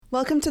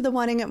Welcome to the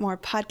Wanting It More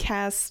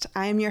podcast.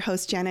 I'm your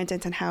host, Jana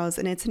Denton-House,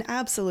 and it's an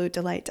absolute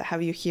delight to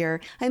have you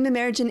here. I'm a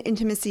marriage and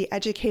intimacy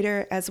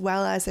educator, as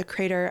well as a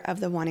creator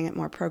of the Wanting It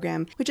More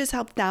program, which has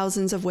helped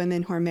thousands of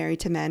women who are married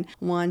to men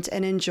want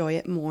and enjoy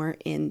it more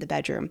in the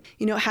bedroom.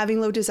 You know,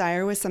 having low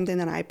desire was something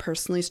that I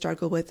personally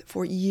struggled with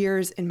for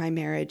years in my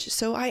marriage,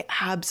 so I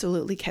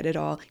absolutely get it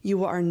all.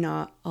 You are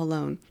not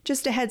alone.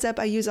 Just a heads up,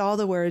 I use all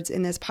the words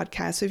in this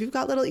podcast, so if you've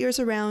got little ears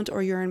around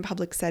or you're in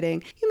public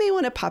setting, you may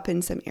want to pop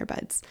in some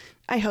earbuds.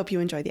 I hope you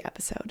enjoy the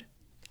episode.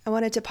 I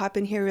wanted to pop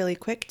in here really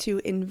quick to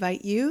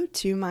invite you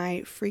to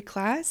my free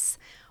class,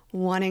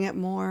 Wanting It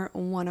More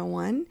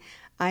 101.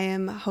 I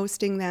am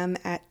hosting them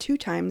at 2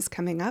 times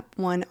coming up,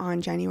 one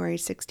on January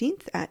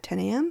 16th at 10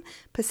 a.m.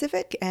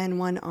 Pacific and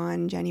one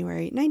on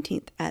January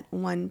 19th at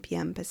 1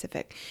 p.m.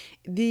 Pacific.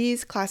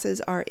 These classes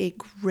are a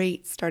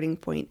great starting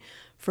point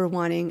for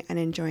wanting and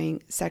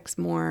enjoying sex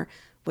more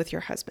with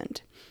your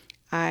husband.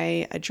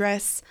 I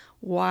address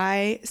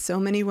why so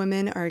many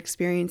women are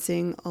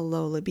experiencing a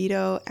low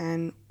libido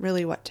and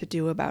really what to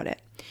do about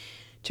it.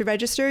 To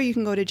register, you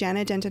can go to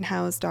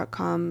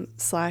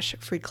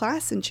janadentonhouse.com/free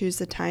class and choose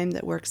the time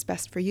that works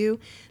best for you.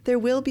 There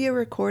will be a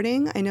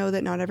recording. I know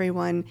that not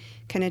everyone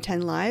can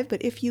attend live,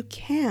 but if you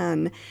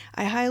can,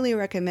 I highly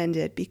recommend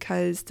it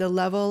because the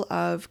level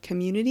of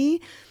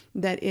community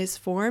that is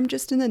formed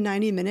just in the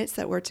 90 minutes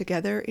that we're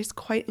together is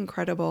quite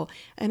incredible.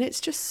 And it's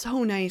just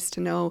so nice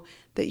to know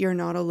that you're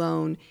not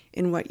alone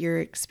in what you're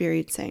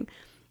experiencing.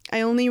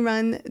 I only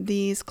run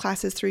these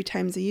classes 3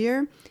 times a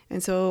year,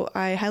 and so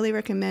I highly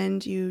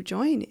recommend you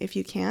join if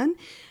you can.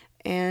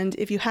 And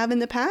if you have in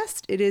the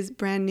past, it is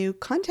brand new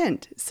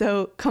content,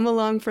 so come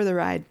along for the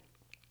ride.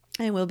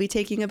 I will be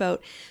taking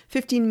about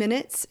 15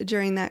 minutes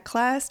during that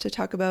class to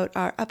talk about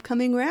our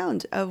upcoming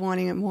round of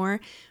Wanting It More,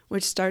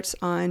 which starts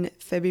on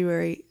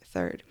February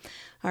 3rd.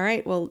 All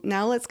right, well,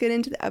 now let's get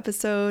into the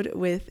episode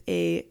with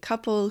a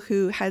couple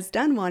who has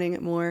done Wanting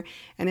It More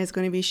and is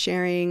going to be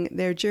sharing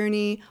their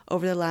journey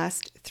over the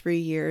last 3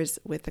 years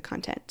with the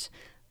content.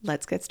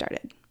 Let's get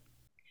started.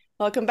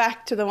 Welcome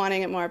back to the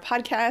Wanting It More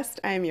podcast.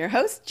 I'm your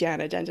host,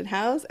 Jana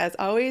Denton-House, as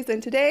always,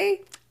 and today,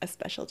 a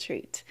special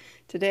treat.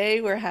 Today,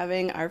 we're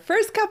having our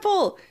first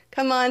couple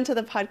come on to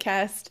the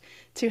podcast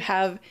to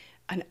have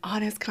an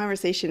honest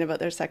conversation about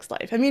their sex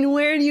life. I mean,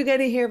 where do you get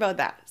to hear about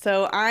that?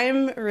 So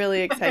I'm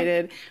really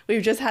excited.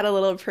 We've just had a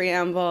little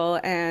preamble,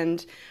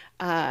 and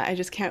I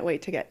just can't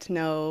wait to get to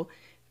know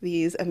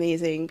these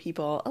amazing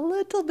people a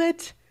little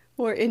bit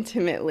more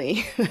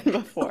intimately than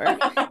before.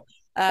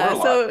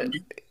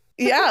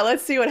 Yeah,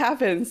 let's see what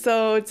happens.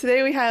 So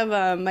today we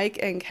have Mike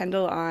and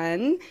Kendall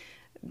on,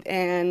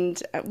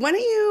 and one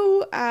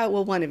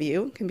of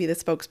you can be the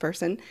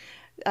spokesperson,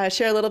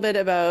 share a little bit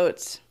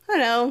about, I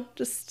don't know,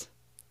 just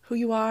who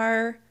you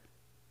are,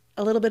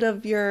 a little bit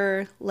of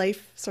your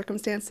life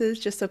circumstances,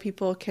 just so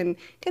people can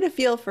get a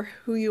feel for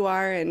who you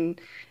are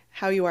and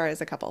how you are as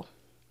a couple.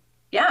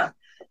 Yeah.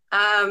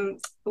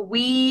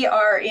 We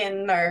are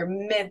in our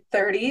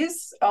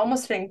mid-30s,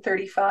 almost hitting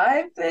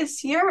 35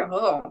 this year.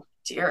 Oh,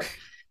 dear.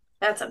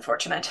 That's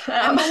unfortunate.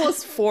 I'm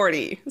almost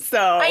 40, so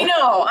I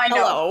know.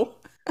 Hello.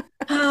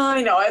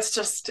 I know. It's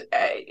just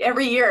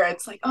every year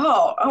it's like,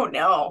 oh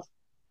no,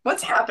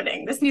 what's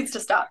happening? This needs to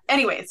stop.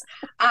 Anyways,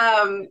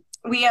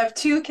 we have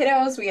 2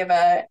 kiddos. We have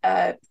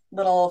a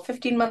little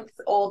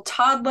 15-month-old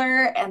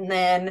toddler and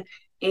then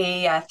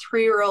a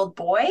 3-year-old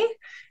boy.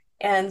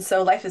 And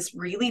so life is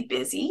really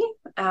busy.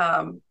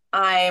 I'm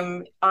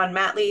on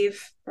mat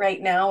leave right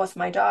now with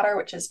my daughter,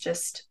 which is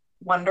just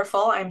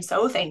wonderful. I'm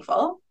so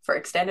thankful for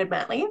extended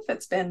mat leave.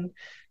 It's been a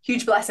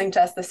huge blessing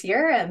to us this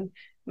year. And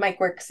Mike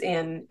works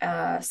in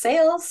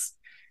sales.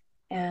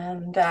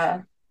 And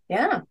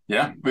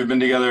yeah, we've been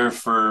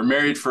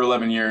married for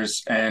 11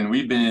 years, and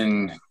we've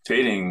been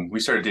dating.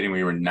 We started dating when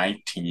we were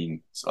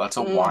 19. So that's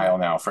a while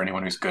now for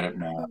anyone who's good at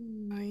math.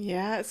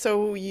 Yeah.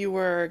 So you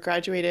were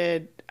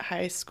graduated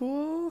high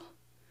school?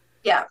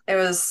 Yeah, it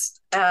was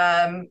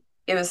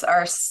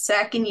our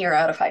 2nd year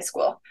out of high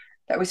school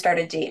that we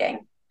started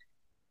dating.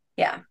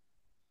 Yeah.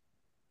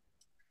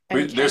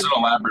 There's an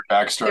elaborate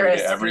backstory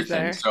to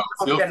everything. So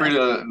feel free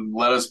to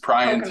let us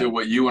pry into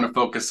what you want to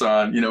focus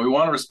on. You know, we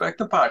want to respect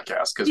the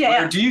podcast because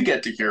where do you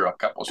get to hear a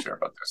couple share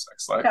about their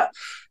sex life? Yeah.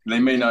 They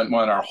may not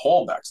want our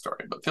whole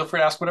backstory, but feel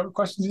free to ask whatever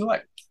questions you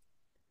like.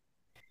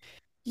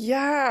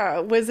 Yeah.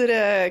 Was it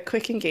a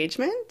quick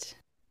engagement?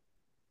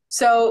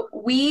 So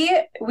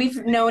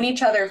we've known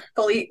each other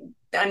fully,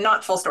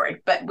 not full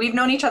story, but we've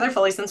known each other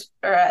fully since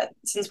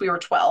we were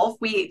 12.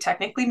 We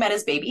technically met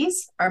as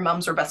babies. Our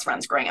moms were best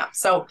friends growing up.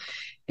 So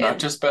not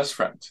just best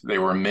friends. They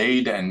were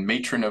maid and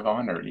matron of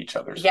honor at each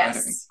other's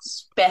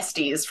weddings.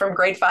 Besties from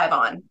grade 5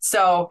 on.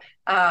 So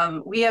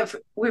we have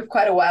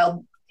quite a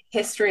wild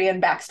history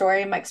and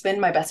backstory. Mike's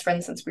been my best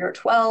friend since we were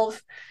 12.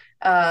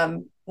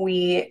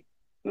 We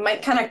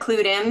might kind of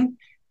clued in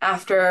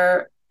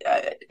after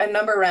a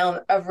number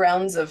of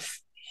rounds of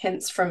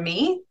hints from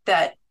me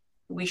that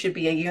we should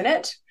be a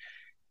unit,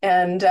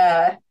 and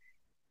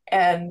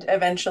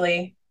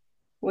eventually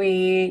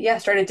we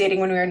started dating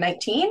when we were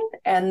 19,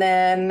 and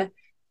then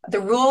the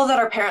rule that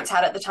our parents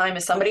had at the time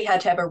is somebody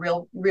had to have a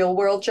real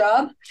world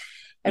job.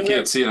 And you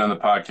can't see it on the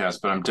podcast,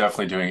 but I'm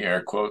definitely doing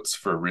air quotes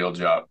for real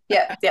job.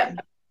 Yeah.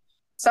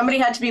 Somebody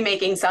had to be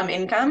making some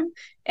income,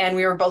 and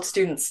we were both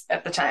students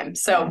at the time.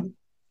 So,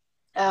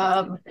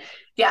 and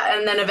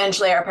then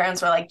eventually our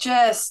parents were like,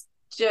 just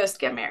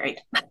get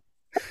married.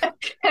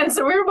 And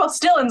so we were both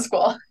still in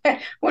school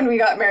when we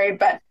got married,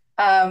 but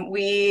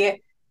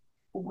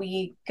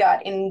we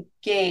got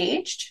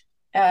engaged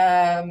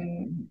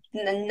 9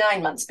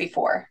 months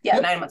before.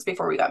 9 months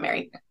before we got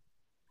married.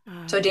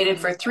 So I dated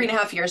for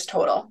 3.5 years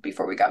total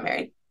before we got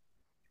married.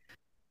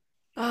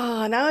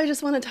 Oh, now I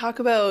just want to talk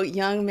about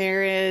young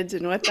marriage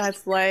and what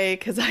that's like,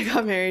 because I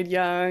got married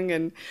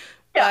young,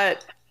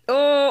 but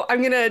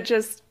I'm gonna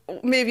just,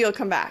 maybe you'll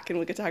come back and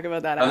we could talk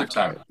about that another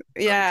time.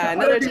 Yeah,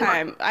 another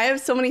time. I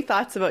have so many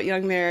thoughts about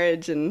young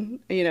marriage, and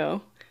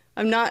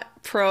I'm not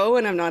pro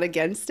and I'm not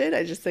against it.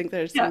 I just think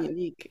there's some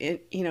unique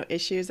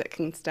issues that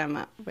can stem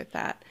up with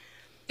that.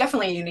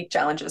 Definitely unique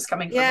challenges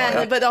coming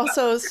from but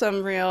also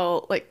some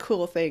real like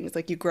cool things,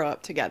 like you grow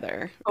up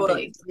together.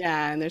 Totally.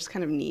 And there's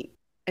kind of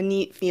a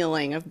neat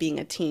feeling of being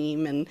a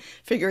team and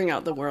figuring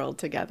out the world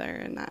together,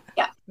 and that.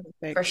 Yeah,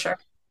 for sure.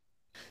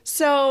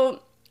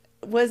 So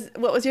what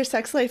was your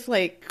sex life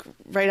like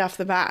right off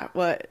the bat?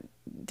 Was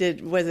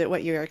it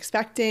what you were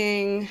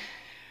expecting?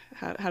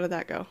 How did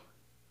that go?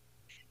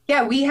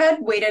 Yeah, we had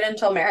waited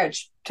until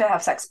marriage to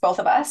have sex, both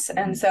of us.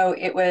 And so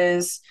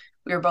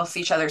we were both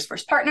each other's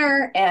first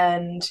partner,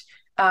 and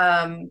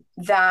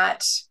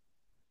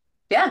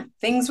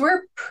things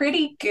were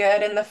pretty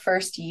good in the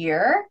first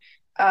year.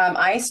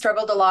 I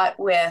struggled a lot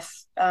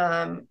with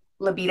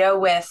libido,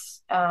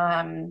 with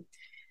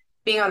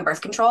being on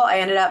birth control.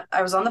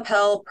 I was on the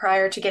pill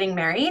prior to getting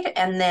married,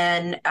 and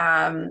then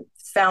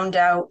found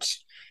out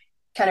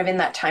kind of in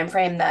that time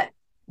frame that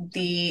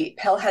the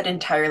pill had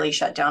entirely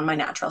shut down my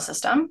natural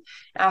system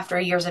after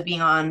years of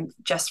being on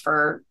just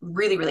for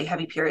really, really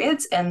heavy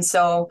periods. And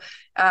so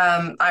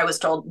I was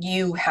told,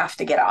 you have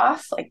to get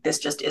off. Like, this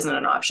just isn't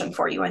an option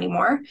for you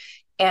anymore.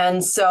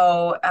 And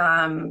so,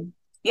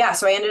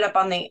 so I ended up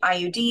on the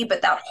IUD,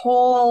 but that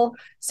whole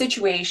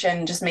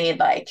situation just made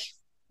like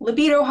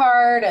libido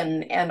hard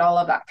and all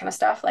of that kind of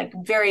stuff, like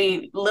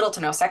very little to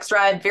no sex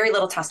drive, very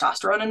little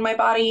testosterone in my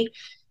body.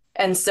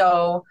 And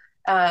so,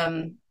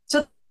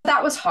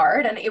 that was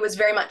hard. And it was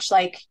very much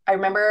like, I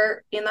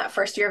remember in that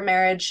first year of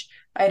marriage,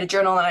 I had a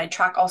journal and I'd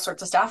track all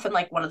sorts of stuff. And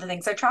like, one of the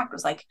things I tracked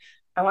was like,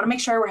 I want to make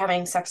sure we're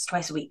having sex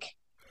twice a week.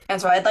 And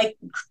so I'd like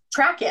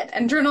track it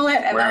and journal it.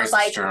 And where's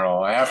this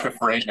journal? I have to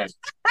frame it.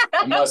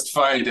 I must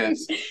find it.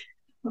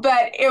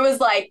 But it was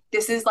like,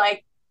 this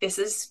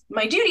is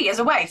my duty as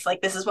a wife.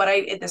 Like, this is what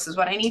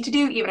I need to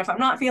do. Even if I'm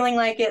not feeling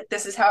like it,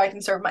 this is how I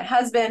can serve my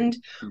husband.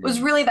 It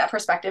was really that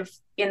perspective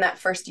in that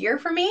first year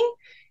for me.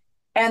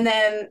 And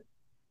then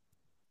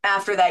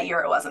after that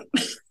year, it wasn't.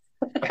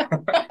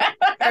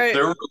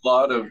 There were a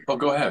lot of,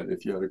 go ahead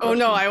if you had a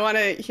question. Oh no, I want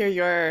to hear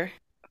your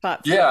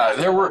thoughts. Yeah,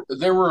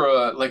 there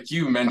were like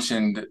you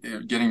mentioned,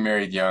 getting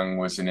married young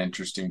was an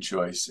interesting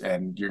choice,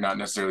 and you're not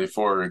necessarily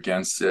for or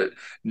against it.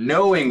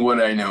 Knowing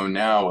what I know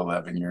now,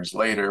 11 years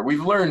later,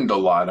 we've learned a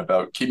lot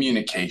about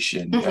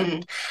communication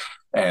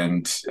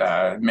and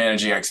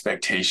managing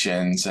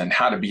expectations and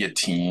how to be a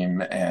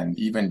team, and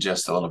even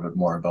just a little bit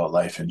more about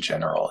life in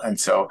general. And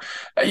so,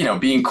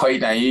 being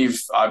quite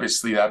naive,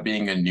 obviously that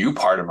being a new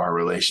part of our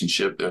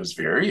relationship, that was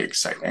very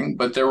exciting,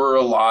 but there were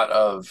a lot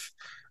of,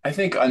 I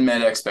think,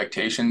 unmet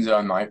expectations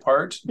on my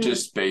part,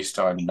 just based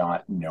on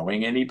not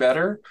knowing any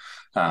better.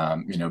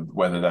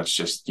 Whether that's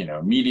just,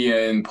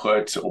 media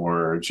input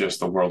or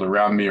just the world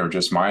around me or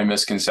just my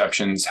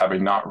misconceptions,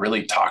 having not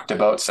really talked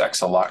about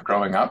sex a lot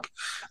growing up.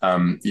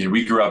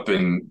 We grew up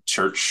in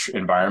church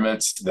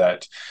environments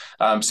that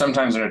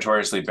sometimes are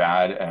notoriously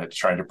bad at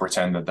trying to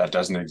pretend that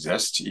doesn't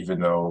exist, even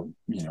though,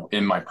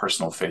 in my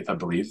personal faith, I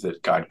believe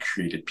that God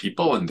created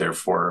people and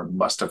therefore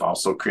must have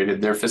also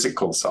created their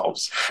physical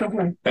selves.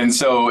 And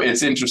so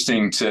it's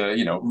interesting to,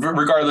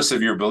 regardless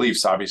of your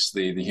beliefs,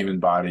 obviously the human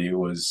body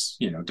was,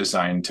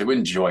 designed to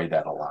enjoy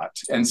that a lot.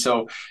 And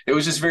so it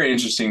was just very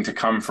interesting to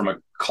come from a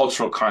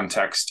cultural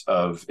context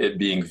of it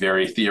being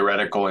very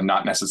theoretical and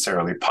not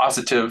necessarily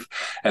positive,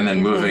 and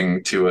then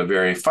moving to a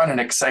very fun and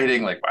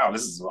exciting, like, wow,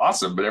 this is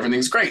awesome, but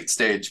everything's great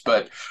stage.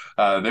 But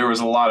there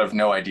was a lot of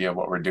no idea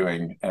what we're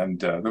doing. And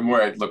the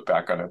more I look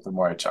back on it, the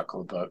more I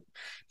chuckle about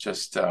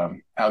just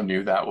how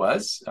new that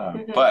was.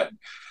 But,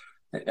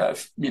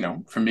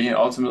 for me,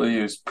 ultimately,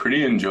 it was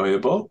pretty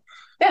enjoyable.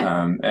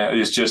 Yeah.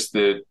 It's just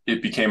that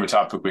it became a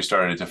topic we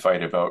started to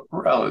fight about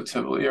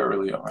relatively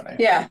early on.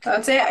 I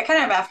would say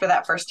kind of after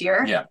that first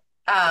year. Yeah.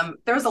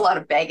 There was a lot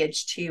of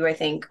baggage too, I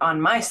think,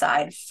 on my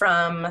side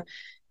from,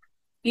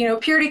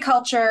 purity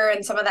culture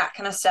and some of that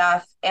kind of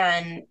stuff.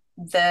 And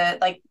the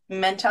like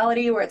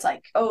mentality where it's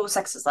like, oh,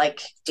 sex is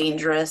like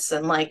dangerous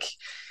and like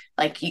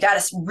you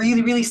got to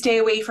really, really stay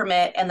away from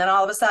it. And then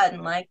all of a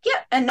sudden, like,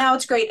 yeah, and now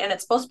it's great. And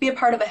it's supposed to be a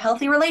part of a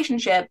healthy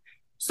relationship.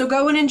 So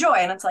go and enjoy.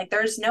 And it's like,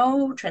 there's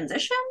no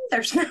transition.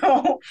 There's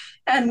no,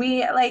 and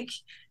we like,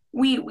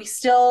 we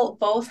still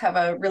both have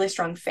a really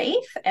strong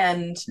faith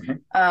and,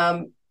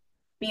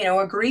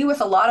 agree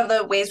with a lot of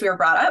the ways we were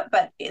brought up,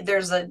 but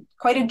there's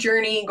quite a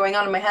journey going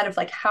on in my head of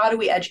like, how do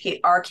we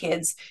educate our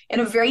kids in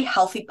a very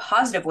healthy,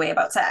 positive way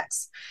about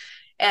sex?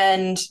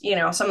 And,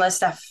 some of the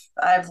stuff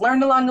I've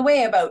learned along the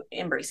way about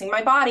embracing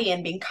my body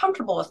and being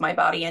comfortable with my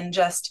body and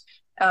just,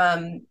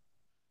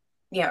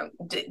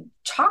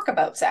 talk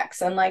about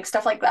sex and like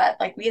stuff like that.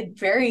 Like we had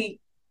very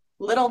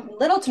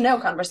little to no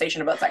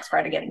conversation about sex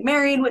prior to getting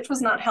married, which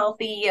was not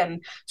healthy.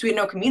 And so we had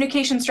no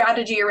communication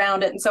strategy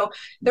around it. And so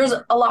there's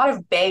a lot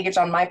of baggage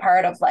on my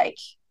part of like,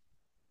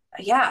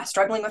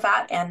 struggling with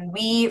that. And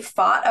we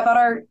fought about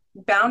our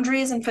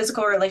boundaries and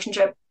physical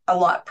relationship a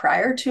lot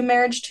prior to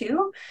marriage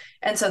too.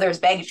 And so there's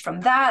baggage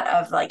from that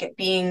of like it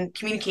being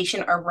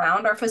communication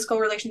around our physical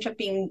relationship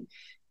being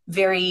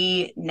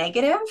very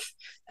negative,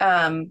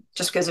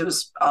 just because it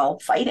was all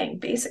fighting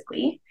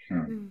basically.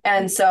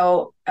 And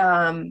so, so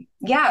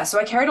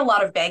I carried a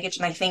lot of baggage.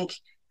 And I think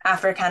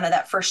after kind of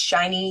that first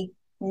shiny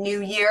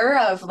new year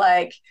of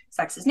like,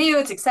 sex is new,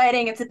 it's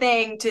exciting, it's a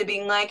thing, to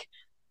being like,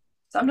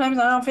 sometimes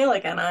I don't feel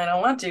like it and I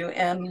don't want to.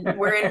 And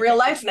we're in real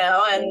life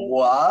now and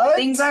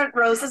things aren't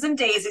roses and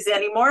daisies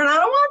anymore and I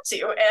don't want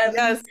to. And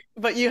yes,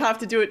 but you have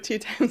to do it 2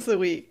 times a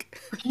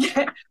week.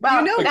 Yeah.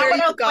 Well, where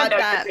you got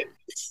that?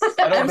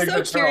 I don't think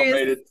the girl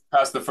made it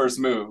past the first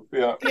move.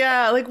 Yeah.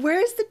 Yeah. Like,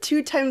 where's the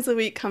 2 times a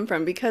week come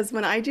from? Because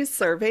when I do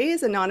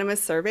surveys,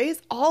 anonymous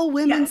surveys, all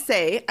women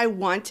say, I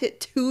want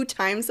it 2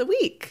 times a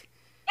week.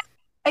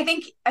 I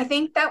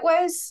think that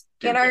was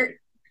in our,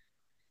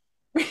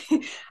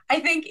 I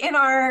think in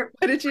our,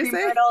 what did you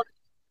say?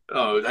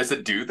 Oh, I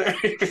said, do they?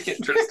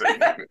 Interesting.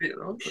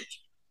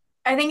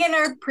 I think in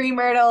our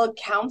premarital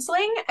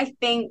counseling, I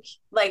think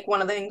like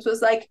one of the things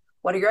was like,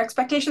 what are your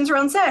expectations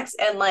around sex?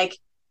 And like,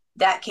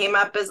 that came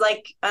up as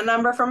like a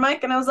number from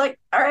Mike. And I was like,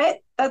 all right,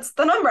 that's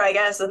the number, I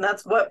guess. And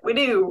that's what we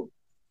do.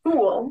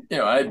 Cool.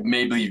 I'd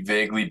maybe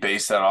vaguely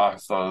base that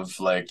off of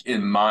like,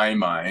 in my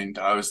mind,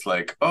 I was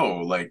like, oh,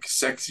 like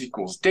sex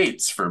equals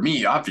dates for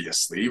me,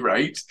 obviously,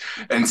 right?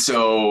 And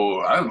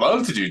so I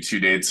love to do 2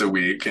 dates a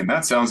week, and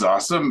that sounds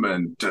awesome.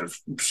 And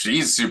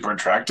she's super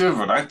attractive,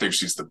 and I think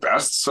she's the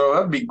best, so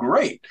that'd be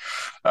great.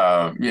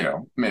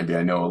 Maybe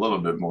I know a little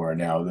bit more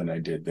now than I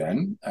did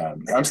then.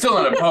 I'm still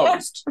not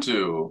opposed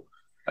to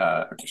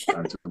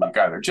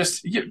either,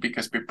 just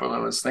because people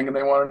are listening and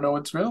they want to know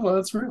what's real. Well,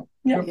 it's real.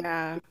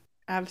 Yeah.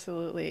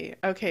 Absolutely.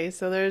 Okay,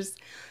 so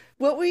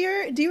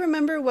do you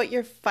remember what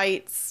your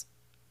fights,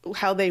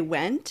 how they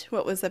went?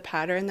 What was the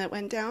pattern that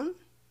went down?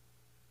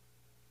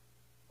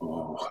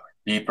 Oh,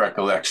 deep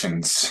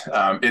recollections.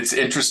 It's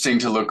interesting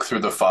to look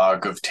through the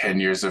fog of 10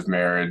 years of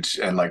marriage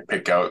and like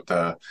pick out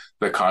the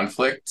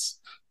conflicts.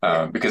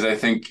 Because I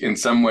think in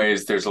some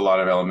ways there's a lot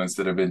of elements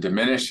that have been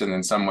diminished, and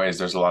in some ways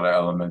there's a lot of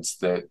elements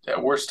that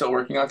we're still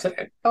working on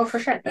today. Oh, for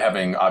sure.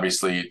 Having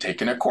obviously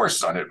taken a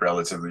course on it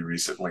relatively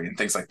recently and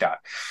things like that.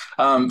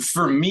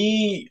 For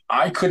me,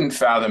 I couldn't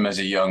fathom as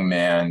a young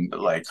man,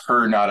 like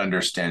her not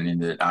understanding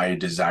that I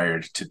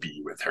desired to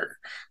be with her,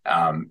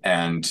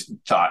 and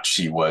thought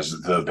she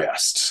was the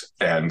best,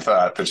 and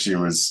thought that she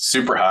was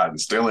super hot and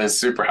still is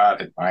super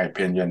hot in my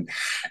opinion.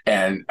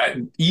 And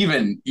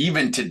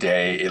even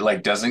today, it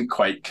like doesn't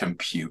quite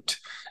compute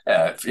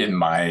in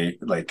my,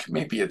 like,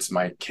 maybe it's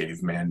my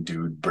caveman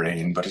dude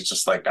brain, but it's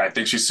just like, I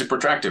think she's super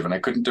attractive and I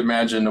couldn't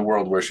imagine a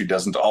world where she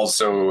doesn't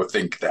also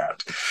think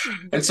that.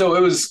 And so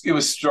it was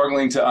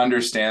struggling to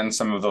understand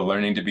some of the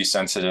learning to be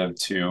sensitive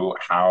to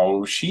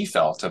how she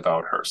felt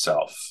about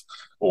herself,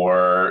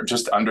 or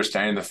just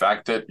understanding the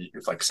fact that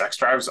like sex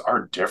drives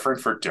are different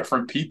for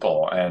different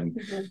people.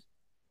 And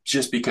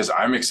just because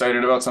I'm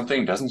excited about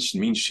something doesn't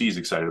mean she's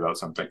excited about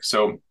something.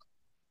 So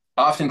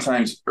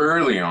oftentimes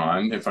early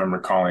on, if I'm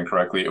recalling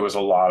correctly, it was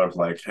a lot of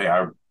like, hey,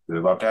 I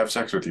would love to have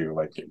sex with you.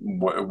 Like,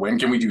 when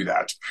can we do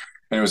that?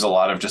 And it was a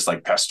lot of just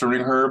like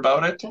pestering her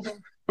about it,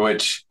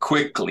 which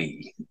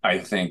quickly, I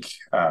think,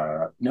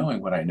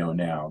 knowing what I know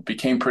now,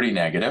 became pretty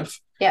negative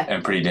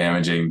and pretty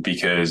damaging,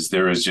 because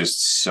there was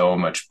just so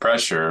much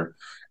pressure,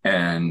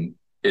 and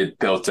it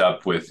built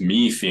up with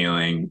me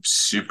feeling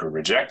super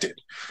rejected,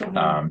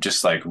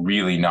 just like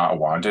really not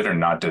wanted or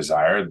not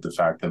desired. The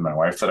fact that my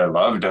wife that I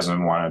love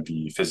doesn't want to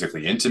be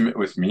physically intimate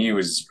with me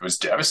was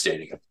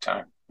devastating at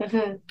the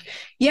time.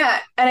 Yeah.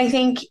 And I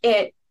think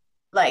it,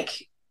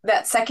 like,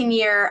 that second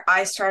year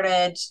I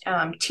started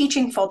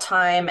teaching full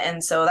time.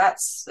 And so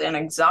that's an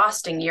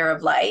exhausting year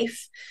of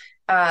life.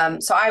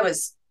 So I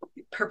was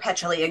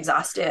perpetually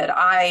exhausted.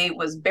 I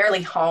was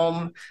barely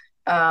home.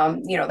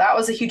 That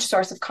was a huge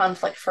source of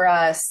conflict for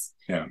us.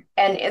 Yeah.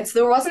 And so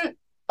there wasn't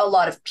a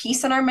lot of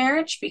peace in our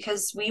marriage,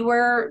 because we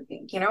were,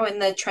 in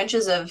the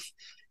trenches of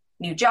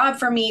new job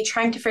for me,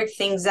 trying to figure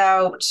things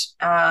out.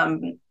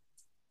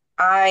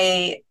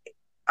 I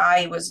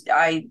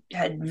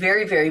had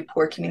very, very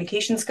poor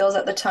communication skills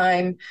at the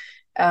time,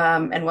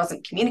 and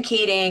wasn't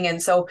communicating.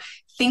 And so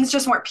things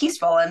just weren't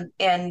peaceful,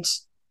 and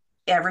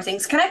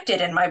everything's connected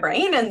in my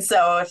brain. And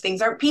so if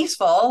things aren't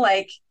peaceful,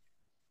 like,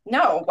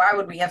 no, why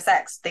would we have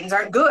sex? Things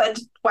aren't good.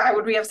 Why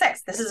would we have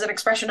sex? This is an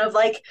expression of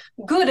like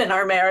good in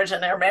our marriage,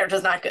 and our marriage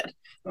is not good.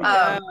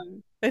 Yeah.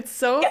 It's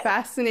so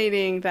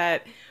fascinating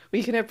that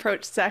we can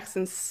approach sex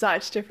in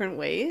such different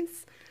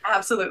ways.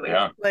 Absolutely.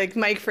 Yeah. Like,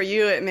 Mike, for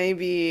you, it may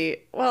be,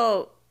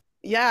 well,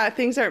 yeah,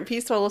 things aren't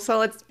peaceful, so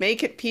let's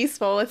make it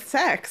peaceful with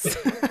sex.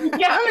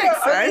 Yeah,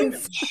 that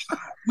makes sense.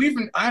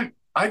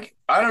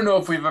 I don't know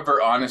if we've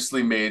ever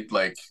honestly made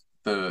like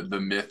the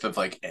myth of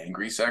like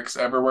angry sex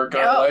ever work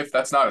out in life.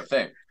 That's not a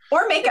thing.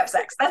 Or makeup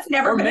sex. That's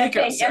never been a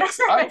thing. Sex.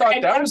 I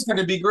thought that was going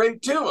to be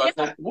great too. I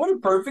thought, what a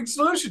perfect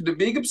solution to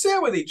being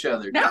upset with each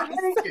other. No.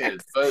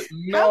 But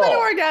no. Have an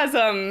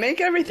orgasm.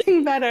 Make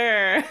everything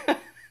better.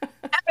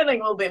 Everything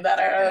will be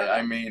better.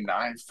 I mean,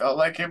 I felt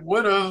like it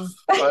would have,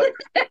 but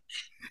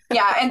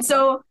yeah, and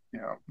so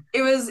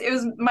it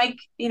was Mike,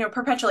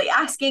 perpetually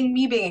asking,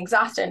 me being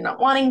exhausted and not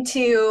wanting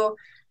to,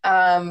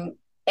 and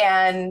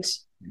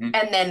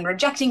then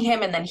rejecting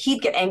him, and then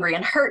he'd get angry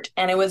and hurt,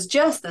 and it was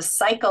just this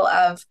cycle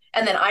of,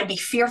 and then I'd be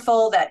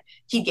fearful that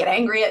he'd get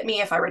angry at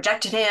me if I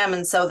rejected him,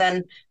 and so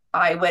then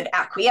I would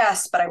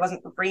acquiesce, but I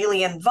wasn't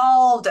really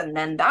involved, and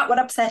then that would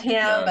upset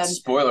him. And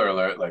spoiler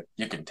alert, like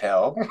you can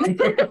tell.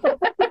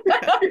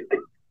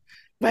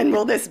 When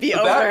will this be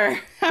over?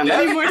 How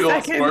many more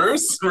seconds?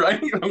 Worse,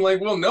 right? I'm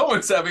like, well, no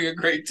one's having a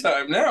great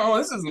time now.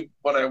 This isn't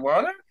what I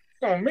wanted.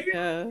 Oh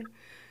man.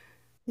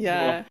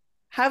 Yeah. Well,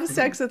 have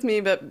sex with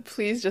me, but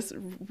please just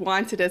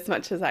want it as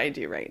much as I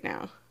do right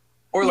now.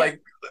 Or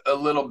like a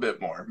little bit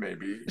more,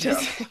 maybe.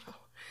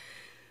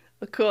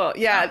 Cool.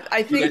 Yeah,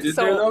 I think so.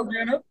 There, though,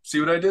 Anna? See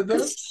what I did there?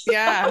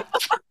 Yeah.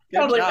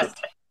 Totally.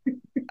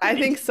 I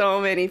think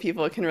so many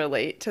people can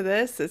relate to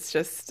this. It's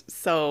just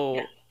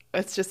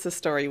it's just a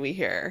story we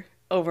hear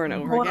over and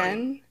over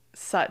again.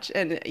 I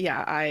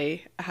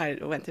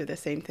went through the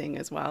same thing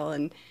as well.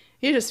 And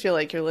you just feel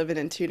like you're living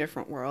in two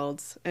different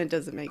worlds, and it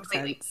doesn't make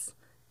sense.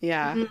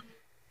 Yeah.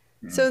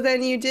 Mm-hmm. So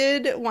then you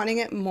did Wanting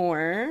It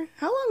More.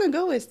 How long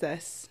ago is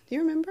this? Do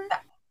you remember?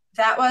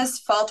 That was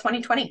fall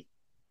 2020.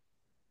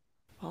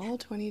 Fall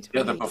 2020.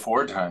 Yeah, the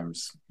before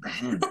times.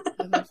 The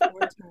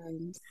before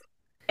times.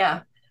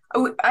 Yeah.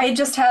 I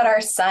just had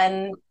our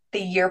son the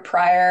year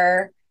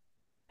prior,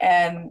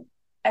 and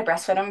I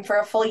breastfed him for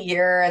a full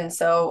year, and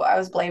so I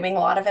was blaming a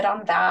lot of it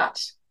on that.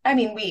 I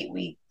mean,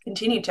 we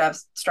continued to have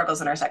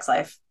struggles in our sex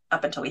life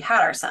up until we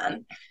had our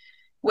son,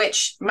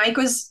 which Mike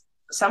was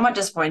somewhat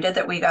disappointed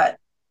that we got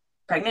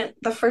pregnant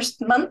the first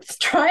month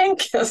trying.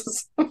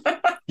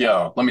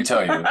 Yeah, let me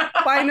tell you.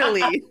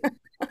 Finally.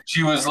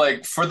 She was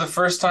like, for the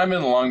first time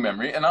in long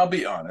memory, and I'll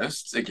be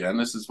honest, again,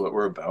 this is what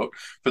we're about.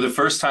 For the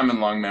first time in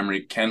long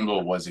memory,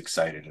 Kendall was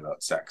excited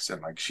about sex,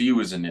 and like she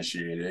was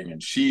initiating,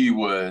 and she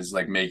was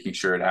like making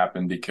sure it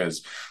happened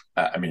because,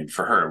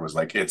 for her, it was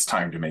like, it's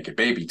time to make it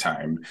baby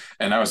time.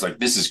 And I was like,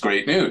 this is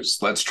great news.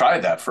 Let's try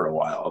that for a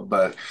while.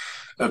 But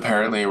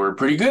apparently we're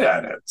pretty good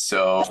at it.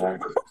 So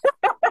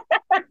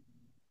that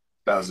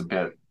was a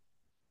bit.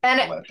 And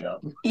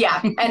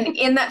and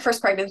in that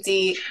first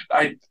pregnancy,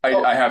 I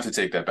have to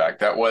take that back.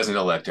 That wasn't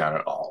a letdown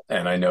at all.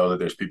 And I know that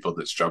there's people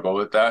that struggle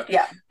with that.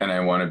 Yeah. And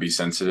I want to be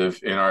sensitive.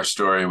 In our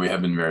story, we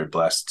have been very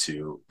blessed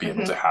to be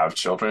able to have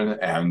children,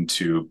 and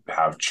to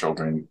have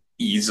children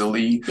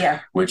easily.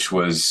 Yeah. Which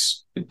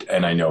was,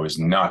 and I know is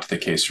not the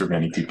case for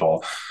many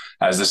people,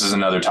 as this is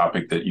another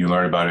topic that you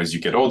learn about as you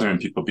get older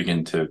and people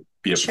begin to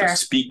be able to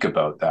speak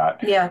about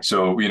that. Yeah.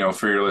 So,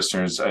 for your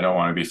listeners, I don't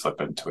want to be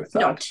flippant with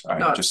that.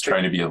 I'm just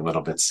trying to be a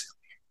little bit silly.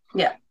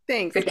 Yeah.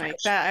 Thanks, Mike.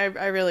 I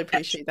really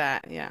appreciate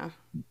that. Yeah.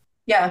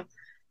 Yeah.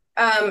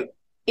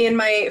 In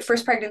my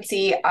first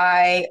pregnancy,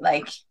 I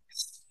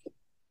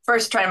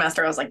first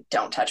trimester, I was like,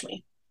 don't touch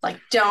me. Like,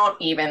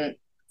 don't even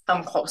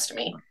come close to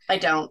me.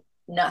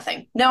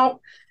 Nothing.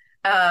 No.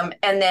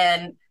 And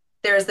then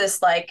there's this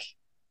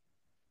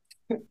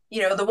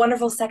the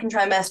wonderful second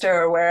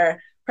trimester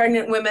where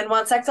pregnant women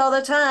want sex all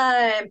the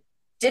time.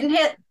 Didn't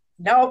hit.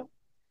 Nope.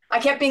 I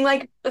kept being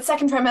like, the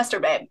second trimester,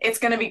 babe. It's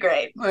going to be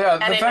great. Yeah,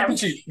 the fact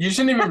that you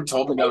shouldn't even have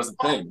told me that was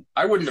a thing.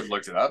 I wouldn't have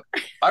looked it up.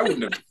 I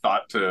wouldn't have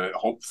thought to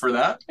hope for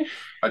that.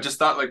 I just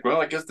thought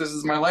I guess this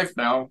is my life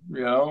now.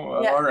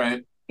 All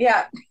right.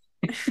 Yeah.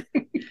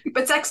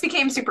 But sex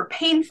became super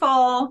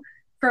painful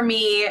for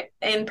me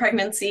in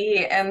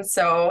pregnancy. And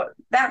so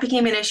that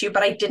became an issue,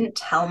 but I didn't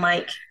tell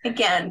Mike.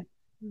 Again,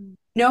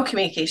 no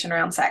communication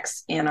around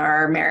sex in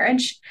our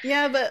marriage.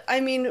 Yeah, but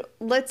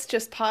let's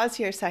just pause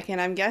here a second.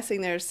 I'm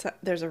guessing there's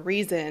a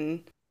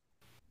reason.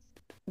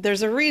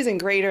 There's a reason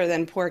greater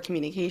than poor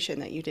communication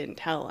that you didn't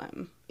tell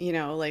him.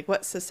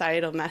 What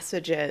societal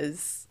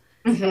messages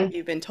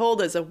you've been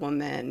told as a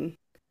woman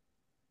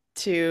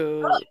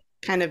to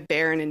kind of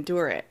bear and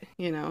endure it,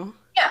 Yeah.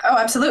 Oh,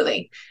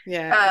 absolutely.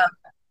 Yeah.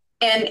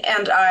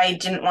 And I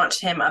didn't want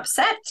him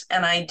upset,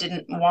 and I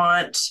didn't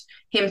want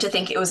him to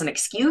think it was an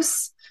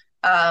excuse.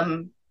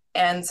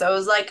 And so I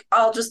was like,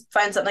 I'll just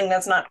find something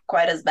that's not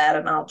quite as bad,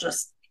 and I'll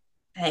just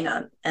hang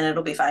on and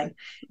it'll be fine.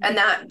 And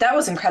that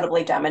was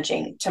incredibly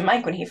damaging to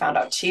Mike when he found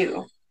out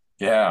too.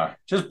 Yeah.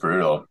 Just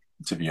brutal,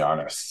 to be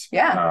honest.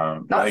 Yeah.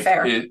 Not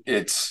fair.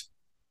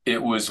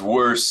 It was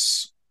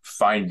worse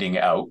finding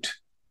out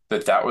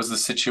that was the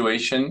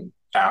situation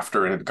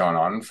after it had gone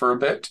on for a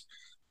bit.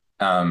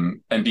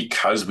 And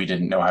because we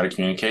didn't know how to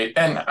communicate,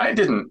 and I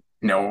didn't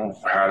know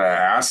how to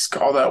ask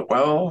all that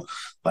well,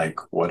 like,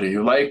 what do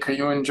you like? Are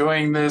you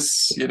enjoying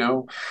this? There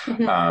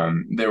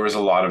was a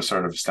lot of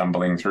sort of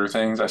stumbling through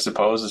things, I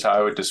suppose, is how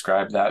I would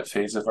describe that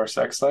phase of our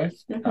sex life.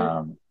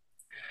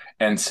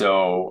 And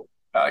so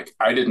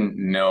I didn't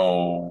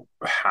know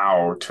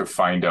how to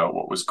find out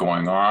what was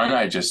going on.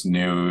 I just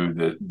knew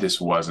that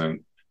this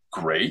wasn't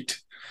great.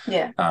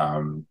 Yeah.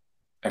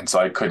 And so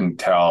I couldn't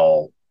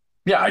tell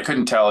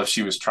if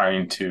she was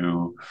trying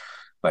to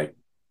like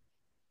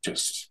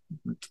just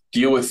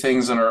deal with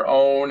things on her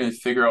own and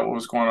figure out what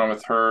was going on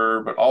with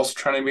her, but also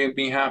trying to make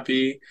me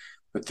happy.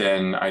 But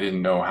then I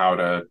didn't know how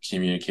to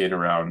communicate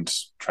around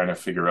trying to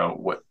figure out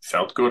what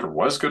felt good or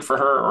was good for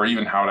her, or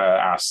even how to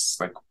ask,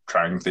 like,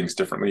 trying things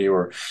differently,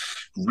 or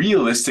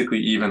realistically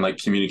even like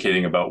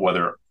communicating about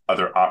whether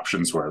other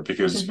options were,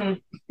 because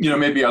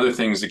maybe other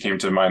things that came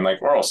to mind,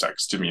 like oral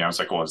sex, to me I was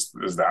like, well, is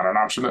that an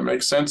option that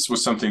makes sense,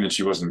 was something that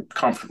she wasn't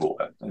comfortable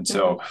with. And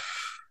so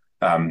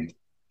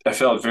I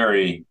felt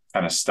very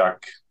kind of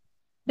stuck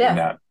in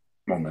that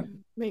moment.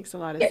 Makes a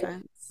lot of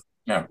sense.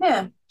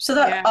 So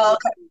that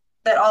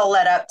all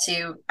led up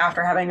to,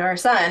 after having our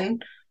son,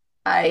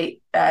 I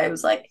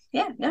was like,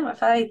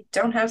 if I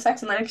don't have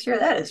sex in the next year,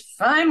 that is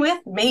fine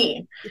with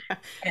me.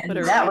 And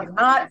that was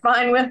not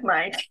fine with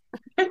Mike.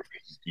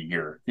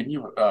 Year.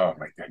 Oh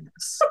my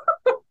goodness.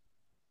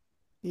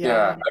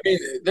 I mean,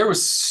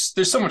 there's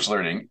so much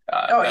learning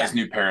as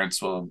new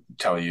parents will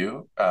tell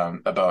you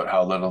about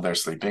how little they're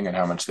sleeping and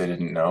how much they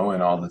didn't know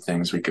and all the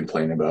things we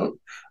complain about.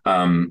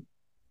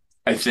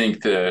 I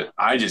think that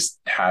I just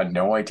had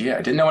no idea.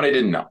 I didn't know what I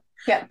didn't know.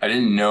 I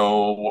didn't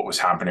know what was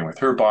happening with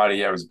her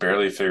body. I was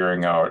barely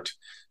figuring out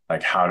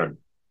like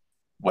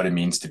what it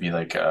means to be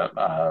like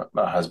a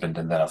husband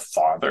and then a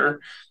father.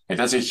 Like,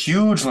 that's a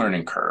huge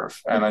learning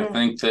curve. And I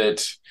think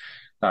that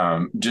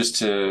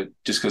just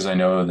because I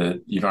know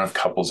that you don't have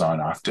couples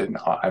on often,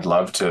 I'd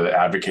love to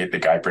advocate the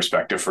guy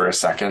perspective for a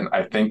second.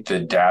 I think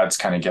that dads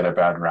kind of get a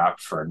bad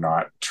rap for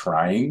not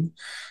trying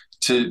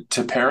to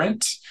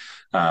parent.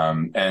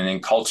 And in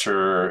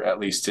culture, at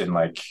least in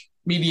like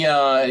media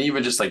and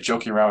even just like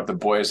joking around with the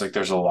boys, like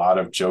there's a lot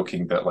of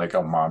joking that like,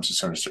 oh, mom's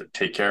just going to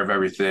take care of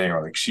everything,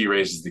 or like she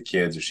raises the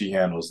kids or she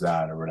handles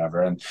that or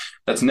whatever. And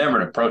that's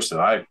never an approach that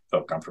I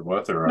felt comfortable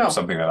with, or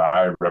something that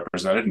I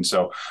represented. And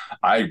so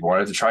I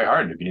wanted to try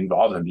hard to be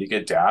involved and be a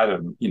good dad.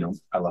 And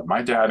I love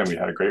my dad and we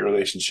had a great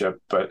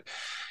relationship, but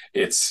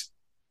it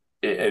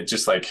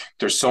just like,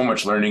 there's so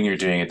much learning you're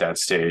doing at that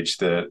stage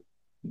that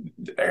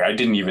I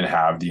didn't even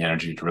have the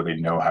energy to really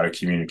know how to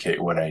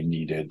communicate what I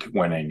needed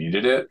when I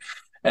needed it.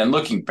 And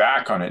looking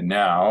back on it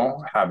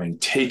now, having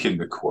taken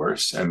the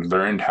course and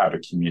learned how to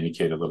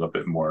communicate a little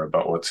bit more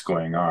about what's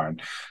going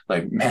on,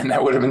 like, man,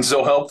 that would have been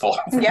so helpful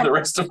for the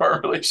rest of our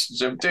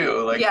relationship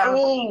too. Like,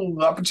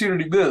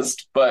 opportunity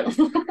missed. But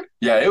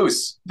that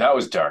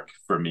was dark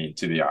for me,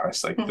 to be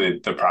honest. Like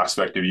the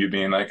prospect of you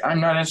being like,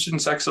 I'm not interested in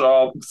sex at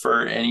all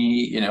for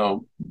any,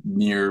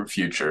 near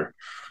future.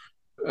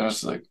 I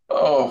was like,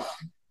 oh,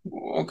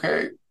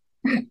 okay.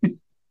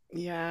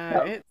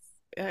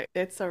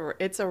 It's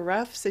a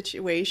rough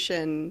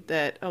situation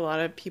that a lot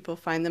of people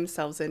find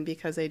themselves in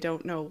because they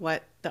don't know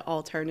what the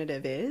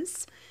alternative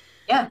is.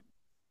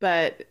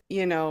 But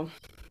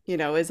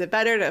is it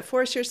better to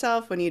force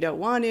yourself when you don't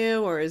want to,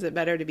 or is it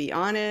better to be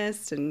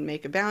honest and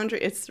make a boundary?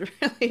 It's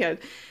really an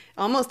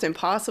almost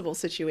impossible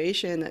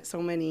situation that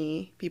so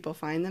many people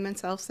find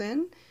themselves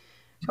in.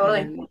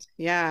 Totally.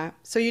 And,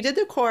 so you did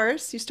the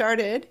course, you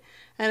started,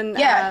 and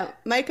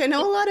Mike, I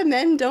know a lot of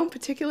men don't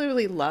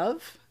particularly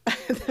love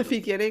the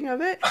beginning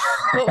of it.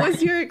 What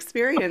was your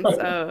experience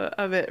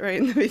of it right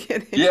in the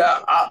beginning?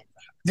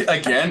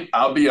 Again,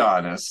 I'll be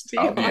honest. Be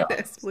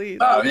honest, please.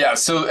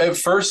 So at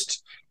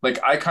first,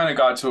 like, I kind of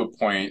got to a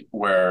point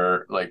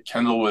where like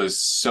Kendall was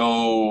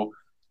so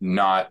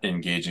not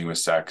engaging with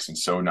sex and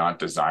so not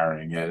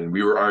desiring it, and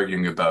we were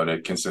arguing about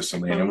it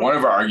consistently. And in one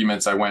of our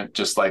arguments, I went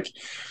just like,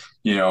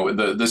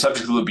 the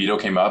subject of libido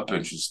came up,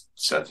 and she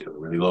said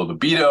really low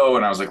libido.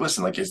 And I was like,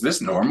 listen, like, is this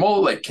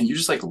normal? Like, can you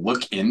just like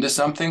look into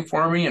something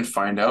for me and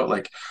find out?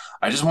 Like,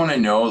 I just want to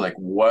know, like,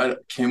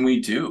 what can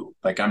we do?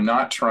 Like, I'm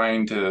not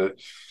trying to,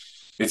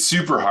 it's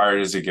super hard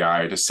as a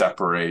guy to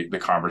separate the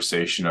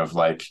conversation of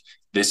like,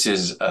 this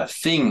is a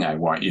thing I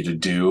want you to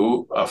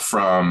do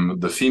from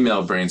the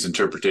female brain's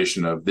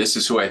interpretation of this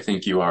is who I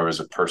think you are as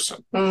a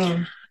person.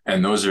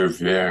 And those are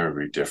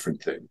very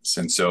different things.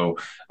 And so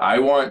I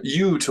want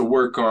you to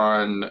work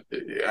on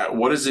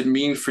what does it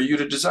mean for you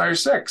to desire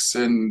sex?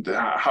 And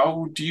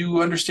how do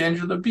you understand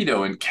your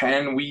libido? And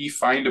can we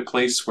find a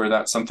place where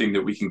that's something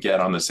that we can get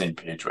on the same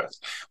page with?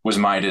 Was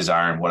my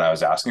desire and what I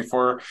was asking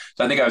for.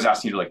 So I think I was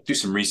asking you to like do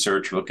some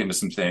research, look into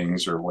some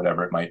things or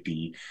whatever it might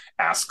be,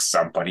 ask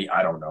somebody,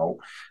 I don't know.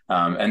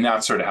 And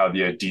that's sort of how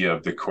the idea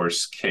of the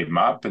course came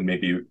up. And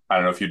maybe, I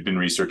don't know if you'd been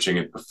researching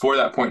it before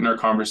that point in our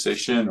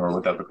conversation, or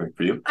what that looked like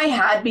for you. I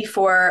had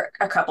before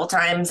a couple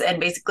times, and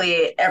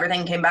basically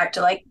everything came back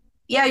to like,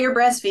 yeah, you're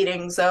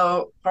breastfeeding,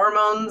 so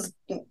hormones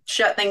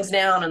shut things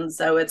down, and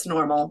so it's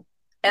normal.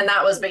 And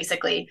that was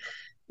basically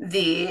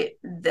the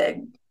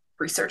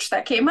research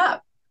that came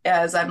up,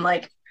 as I'm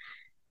like,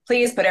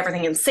 please put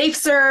everything in safe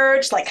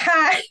search, like,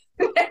 hi,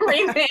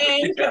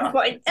 everything. Yeah. It's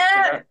like,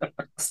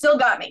 still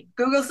got me.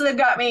 Google still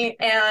got me.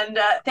 And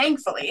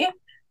thankfully,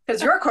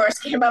 because your course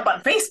came up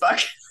on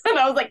Facebook, and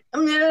I was like, I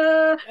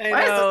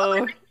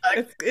know.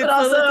 It's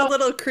a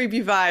little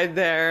creepy vibe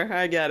there.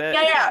 I get it.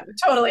 Yeah,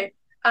 totally.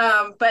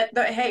 But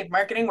hey,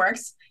 marketing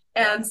works.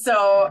 And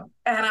so,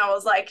 and I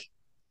was like,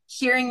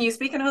 hearing you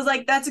speak, and I was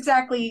like, that's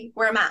exactly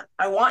where I'm at.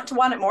 I want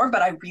it more,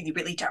 but I really,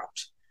 really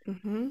don't.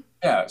 Mm-hmm.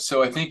 Yeah.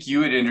 So I think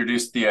you had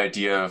introduced the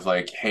idea of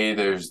like, hey,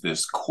 there's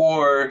this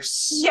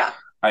course. Yeah.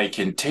 I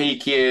can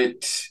take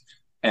it.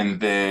 And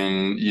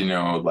then,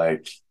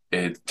 like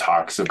it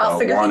talks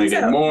about wanting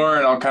it more,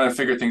 and I'll kind of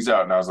figure things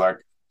out. And I was like,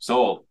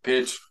 sold,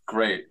 pitch,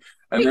 great.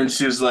 And then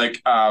she was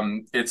like,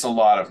 it's a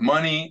lot of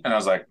money. And I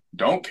was like,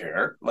 don't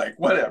care. Like,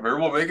 whatever,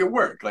 we'll make it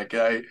work. Like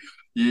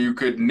you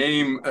could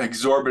name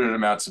exorbitant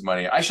amounts of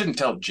money. I shouldn't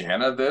tell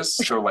Jana this.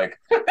 So like,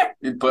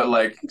 but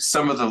like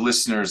some of the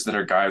listeners that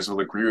are guys will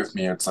agree with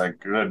me. It's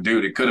like,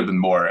 dude, it could have been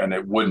more, and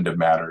it wouldn't have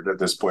mattered at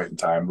this point in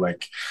time.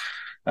 Like,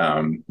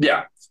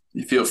 yeah,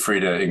 you feel free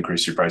to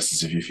increase your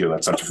prices if you feel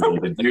that's something you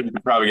need to do. You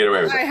can probably get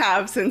away with it. I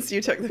have, since you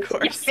took the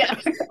course. Yeah.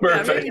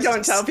 Perfect. Maybe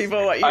don't tell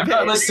people what you I'm paid.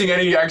 not listing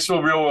any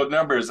actual real world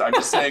numbers. I'm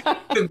just saying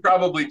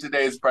probably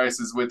today's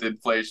prices with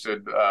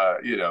inflation,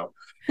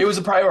 it was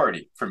a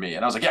priority for me.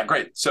 And I was like, yeah,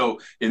 great. So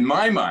in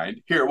my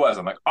mind, here it was.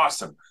 I'm like,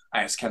 awesome.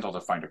 I asked Kendall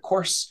to find a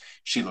course.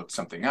 She looked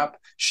something up.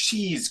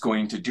 She's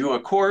going to do a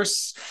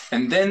course,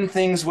 and then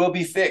things will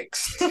be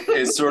fixed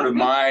is sort of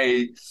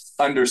my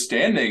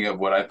understanding of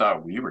what I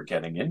thought we were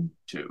getting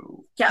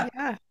into. Yeah.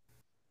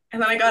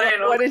 And then I got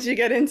in. What did you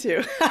get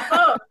into?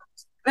 Oh,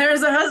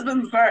 there's a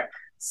husband's part.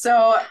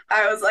 So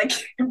I was like,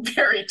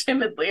 very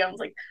timidly, I was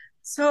like,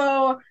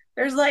 so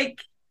there's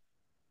like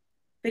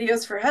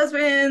videos for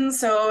husbands.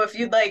 So if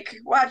you'd like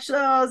watch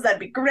those, that'd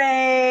be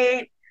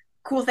great.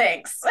 Cool,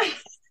 thanks.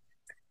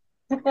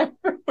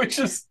 Which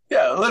is,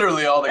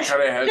 literally all the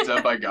kind of heads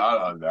up I got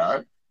on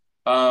that.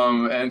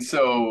 And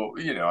so,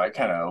 I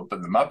kind of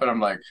opened them up, and I'm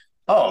like,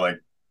 oh, like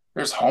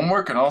there's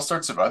homework and all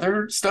sorts of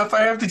other stuff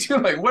I have to do.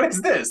 Like, what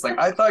is this? Like,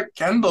 I thought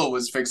Kendall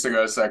was fixing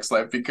our sex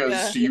life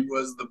because she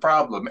was the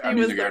problem. She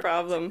was the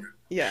problem.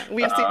 Yeah,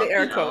 we see the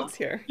air quotes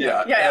here.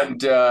 Yeah.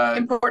 And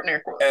important air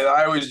quotes. And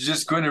I was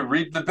just going to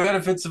reap the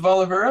benefits of all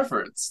of her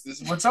efforts.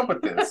 What's up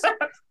with this?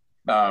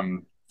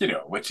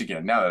 Which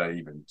again, now that I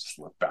even just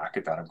look back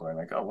at that, I'm going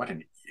like, oh, what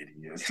an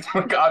idiot.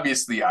 Like,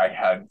 obviously I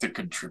had to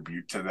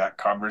contribute to that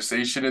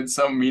conversation in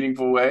some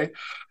meaningful way.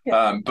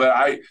 Yeah.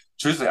 But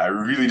truthfully, I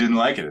really didn't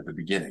like it at the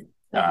beginning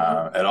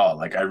at all.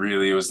 Like, I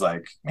really was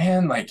like,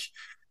 man, like,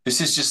 this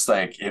is just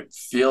like, it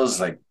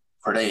feels like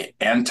pretty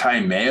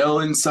anti-male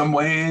in some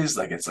ways.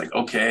 Like, it's like,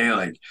 okay,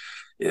 like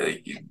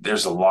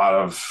there's a lot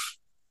of,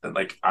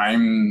 like,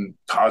 I'm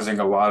causing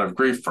a lot of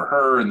grief for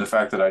her, and the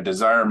fact that I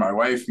desire my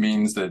wife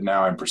means that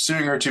now I'm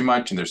pursuing her too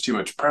much, and there's too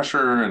much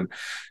pressure,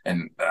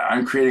 and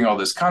I'm creating all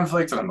this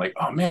conflict, and I'm like,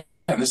 oh man,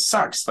 this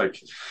sucks.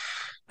 Like,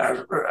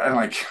 I'm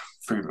like,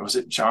 was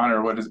it John,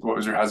 or what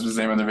was your husband's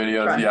name in the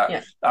video? Right,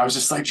 yeah. I was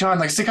just like, John,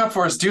 like, stick up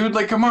for us, dude.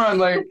 Like, come on,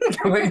 like,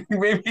 like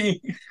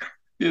maybe,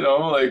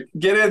 like,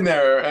 get in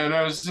there. And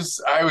I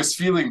was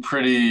feeling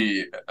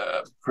pretty.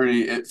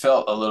 It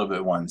felt a little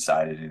bit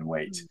one-sided in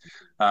weight.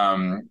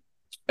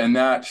 And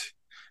that,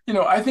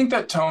 I think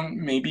that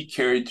tone maybe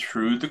carried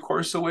through the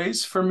course of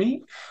ways for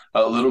me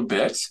a little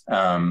bit,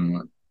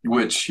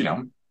 which,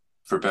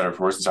 for better or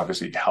for worse, it's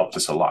obviously helped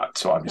us a lot.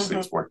 So obviously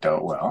it's worked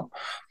out well.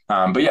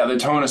 But yeah, the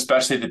tone,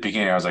 especially at the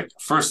beginning, I was like,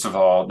 first of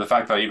all, the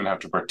fact that I even have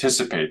to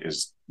participate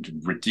is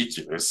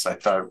ridiculous. I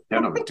thought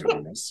Kendall was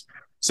doing this.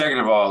 Second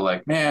of all,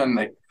 like, man,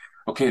 like,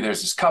 okay,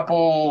 there's this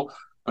couple,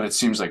 but it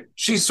seems like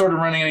she's sort of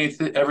running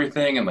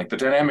everything, and like the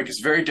dynamic is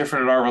very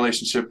different in our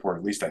relationship, or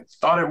at least I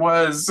thought it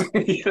was,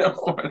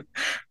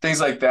 things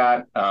like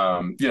that.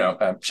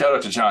 Shout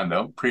out to John,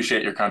 though.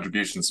 Appreciate your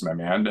contributions, my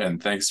man,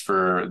 and thanks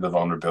for the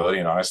vulnerability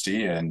and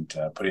honesty and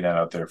putting that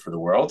out there for the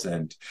world,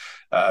 and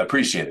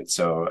appreciate it.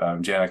 So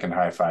Jana can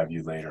high five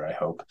you later, I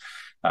hope,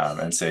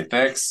 and say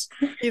thanks.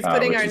 He's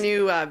putting our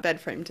new bed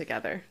frame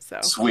together. So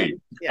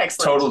sweet, yeah.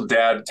 Total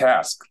dad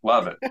task.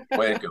 Love it.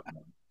 Way to go.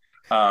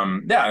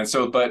 And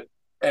so, but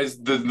as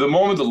the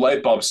moment the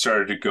light bulb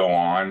started to go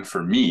on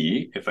for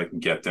me, if I can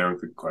get there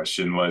with the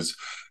question, was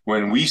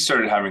when we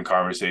started having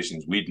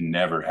conversations we'd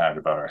never had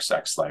about our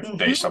sex life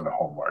based on the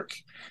homework.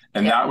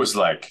 And that was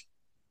like,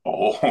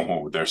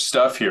 oh, there's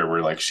stuff here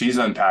where like she's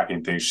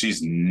unpacking things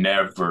she's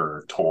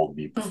never told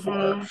me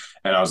before.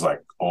 And I was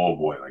like, oh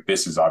boy, like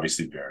this is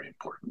obviously very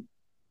important.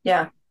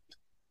 Yeah.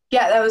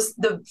 Yeah, that was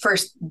the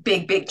first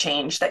big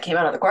change that came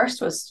out of the course,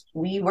 was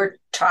we were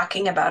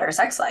talking about our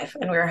sex life,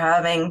 and we were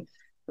having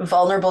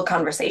vulnerable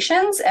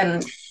conversations,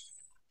 and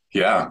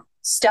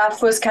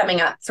stuff was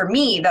coming up for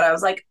me that I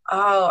was like,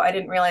 oh, I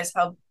didn't realize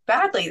how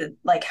badly,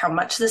 like how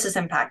much this is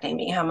impacting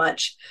me, how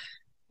much,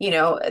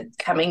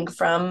 coming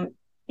from,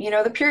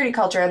 the purity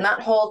culture and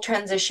that whole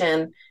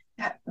transition,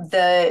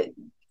 the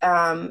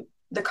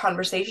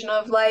conversation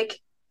of like,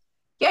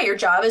 yeah, your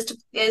job is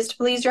to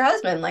please your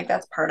husband. Like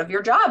that's part of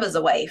your job as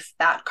a wife,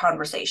 that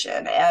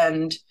conversation.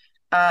 And,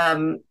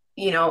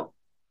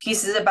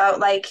 pieces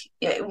about like,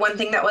 one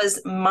thing that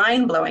was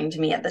mind blowing to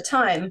me at the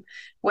time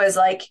was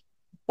like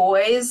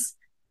boys'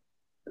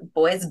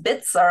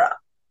 bits are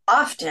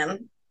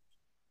often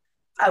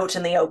out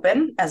in the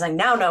open, as I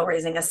now know,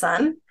 raising a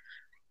son.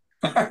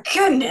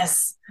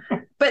 Goodness.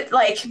 But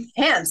like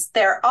hands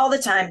there all the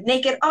time,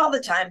 naked all the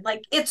time.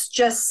 Like it's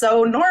just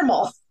so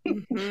normal.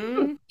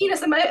 Mm-hmm. He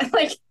doesn't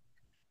like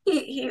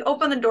he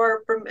opened the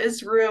door from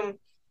his room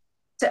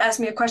to ask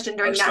me a question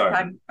during nap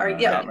time.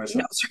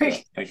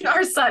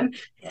 Our son.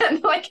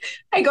 And like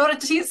I go to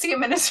see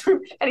him in his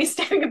room and he's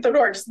standing at the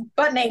door just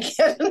butt naked.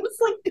 And it's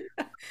like,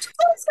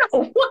 that's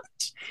not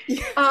what?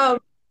 Yeah.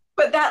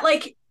 But that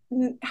like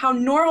how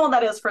normal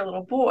that is for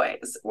little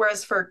boys.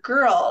 Whereas for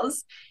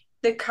girls,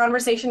 the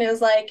conversation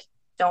is like,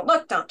 don't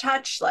look, don't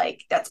touch,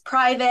 like that's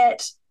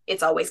private,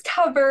 it's always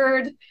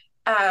covered.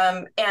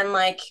 And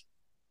like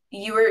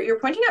you're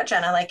pointing out,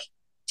 Jenna, like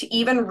to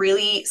even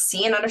really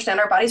see and understand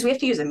our bodies, we have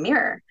to use a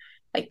mirror.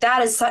 Like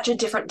that is such a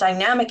different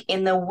dynamic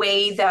in the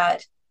way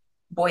that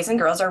boys and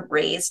girls are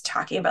raised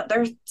talking about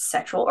their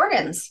sexual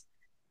organs.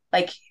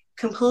 Like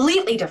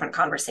completely different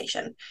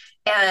conversation.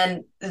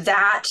 And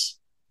that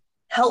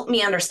helped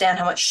me understand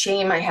how much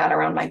shame I had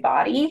around my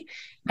body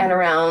and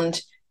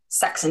around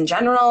sex in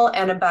general,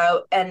 and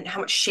how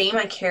much shame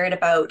I carried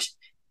about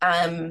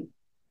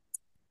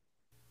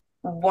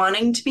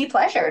wanting to be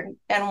pleasured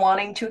and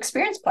wanting to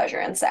experience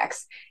pleasure in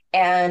sex.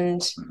 And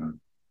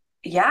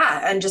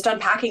and just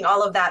unpacking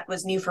all of that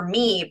was new for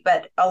me,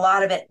 but a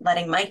lot of it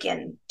letting Mike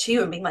in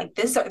too and being like,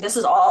 this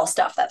is all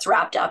stuff that's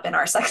wrapped up in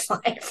our sex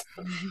life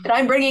that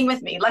I'm bringing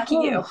with me. Lucky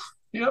you.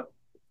 Yep.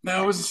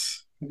 That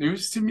was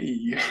news to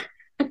me.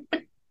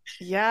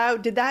 Yeah,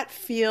 did that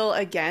feel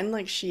again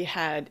like she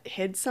had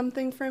hid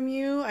something from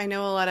you? I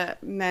know a lot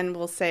of men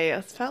will say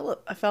I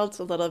felt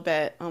a little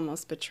bit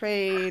almost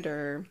betrayed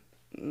or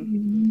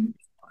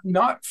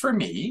Not for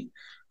me.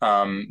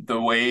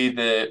 The way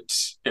that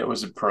it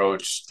was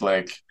approached,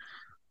 like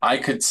I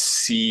could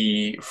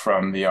see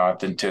from the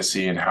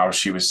authenticity and how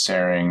she was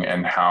sharing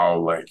and how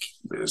like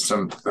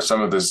some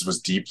of this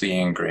was deeply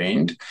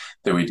ingrained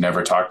that we'd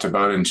never talked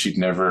about, and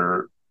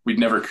we'd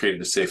never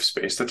created a safe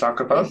space to talk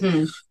about.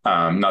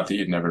 Not that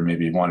you'd never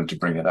maybe wanted to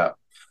bring it up.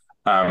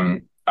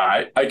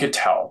 I could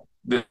tell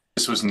this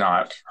was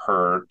not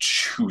her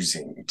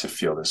choosing to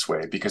feel this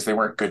way because they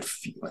weren't good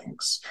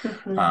feelings.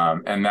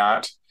 And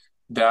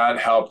that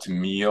helped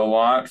me a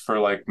lot for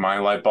like my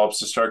light bulbs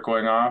to start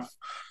going off.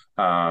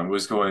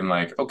 Was going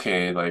like,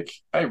 okay, like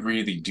I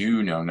really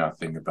do know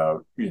nothing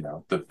about,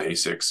 the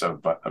basics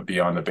of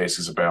beyond the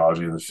basics of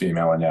biology of the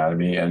female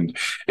anatomy. And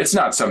it's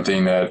not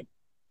something that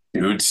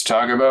dudes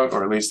talk about,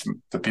 or at least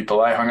the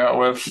people I hung out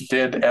with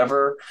did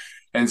ever.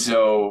 And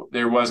so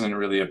there wasn't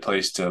really a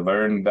place to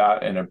learn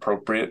that in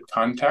appropriate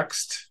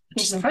context,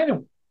 which is kind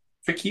of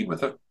tricky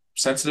with a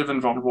sensitive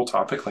and vulnerable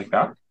topic like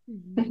that,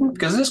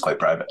 because it is quite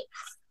private.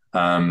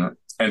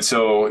 And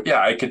so,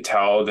 yeah, I could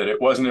tell that it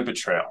wasn't a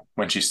betrayal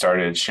when she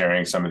started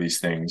sharing some of these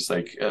things,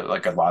 like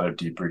a lot of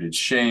deep-rooted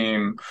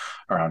shame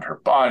around her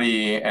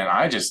body. And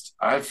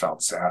I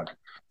felt sad.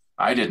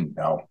 I didn't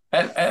know.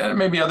 And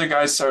maybe other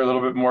guys are a little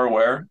bit more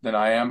aware than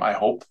I am, I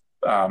hope.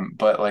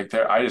 But like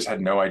I just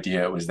had no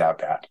idea it was that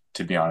bad,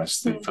 to be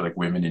honest. For like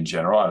women in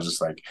general, I was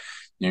just like,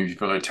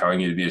 people are telling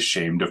you to be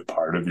ashamed of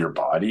part of your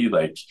body.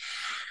 Like,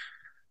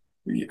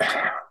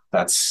 yeah,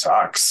 that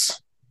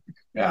sucks.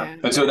 Yeah.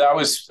 And so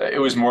it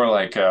was more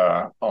like,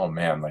 oh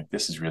man, like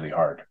this is really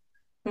hard,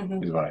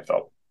 is what I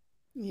felt.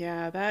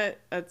 Yeah,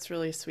 that's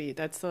really sweet.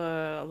 That's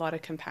a lot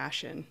of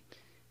compassion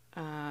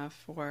and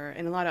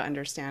a lot of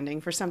understanding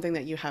for something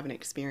that you haven't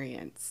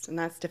experienced. And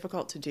that's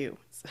difficult to do.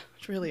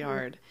 It's really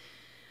hard.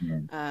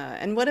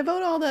 And what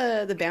about all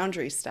the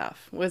boundary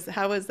stuff?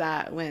 How was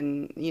that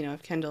when,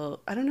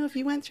 Kendall, I don't know if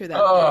you went through that.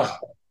 Oh,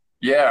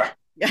 yeah.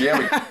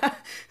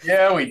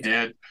 Yeah, we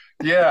did.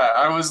 Yeah.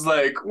 I was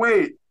like,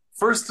 wait,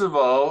 first of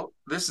all,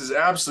 this is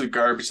absolute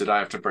garbage that I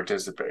have to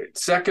participate.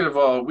 Second of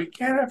all, we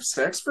can't have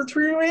sex for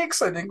 3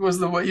 weeks, I think was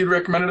what you'd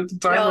recommended at the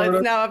time. Well,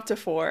 it's now up to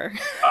 4.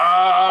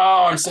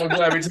 Oh, I'm so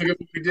glad we took it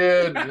what we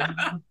did.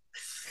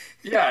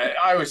 Yeah,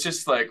 I was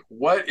just like,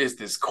 what is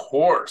this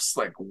course?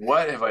 Like,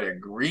 what have I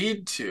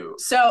agreed to?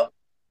 So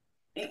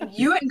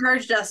you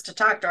encouraged us to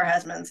talk to our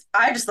husbands.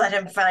 I just let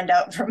him find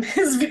out from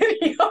his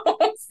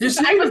videos.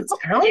 I was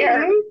telling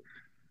you.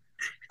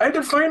 I had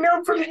to find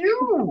out from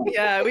you.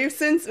 Yeah, we've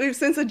since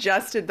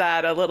adjusted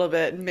that a little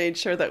bit and made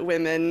sure that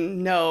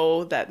women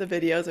know that the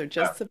videos are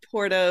just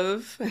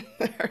supportive.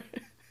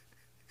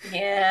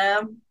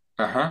 Yeah.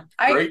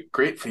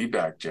 Great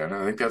feedback, Jen.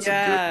 I think that's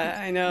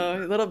I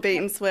know. A little bait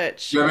and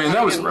switch. I mean,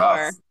 that was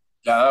rough.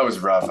 Yeah, that was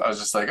rough. I was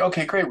just like,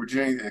 okay, great.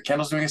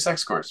 Kendall's doing a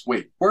sex course.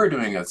 Wait, we're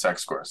doing a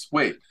sex course.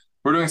 Wait,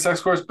 we're doing a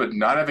sex course, but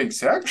not having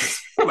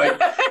sex?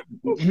 Like,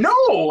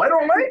 no, I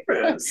don't like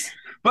this.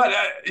 But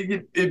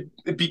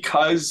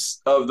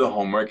because of the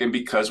homework and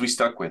because we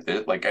stuck with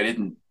it, like I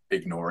didn't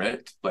ignore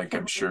it. Like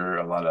I'm sure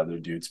a lot of other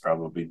dudes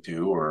probably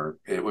do, or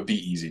it would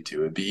be easy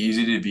to. It'd be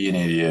easy to be an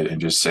idiot and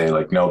just say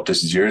like, nope,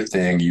 this is your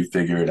thing. You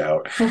figure it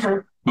out.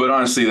 But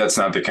honestly, that's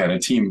not the kind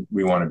of team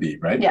we want to be,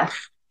 right? Yeah.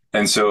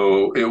 And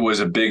so it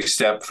was a big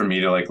step for me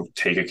to like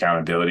take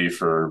accountability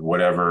for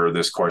whatever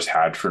this course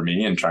had for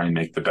me and try and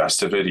make the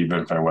best of it,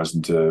 even if I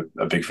wasn't a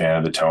big fan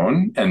of the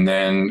tone. And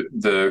then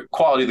the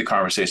quality of the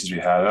conversations we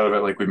had out of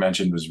it, like we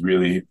mentioned, was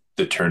really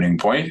the turning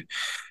point.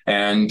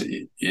 And,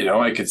 you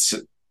know, I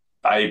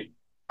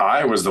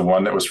was the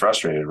one that was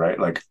frustrated, right?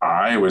 Like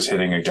I was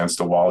hitting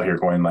against a wall here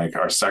going like,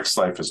 our sex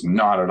life is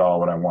not at all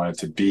what I want it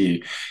to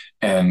be.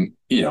 And,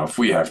 you know, if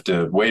we have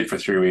to wait for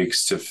 3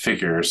 weeks to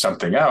figure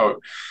something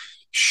out,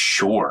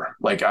 sure.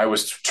 Like I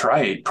was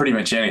trying pretty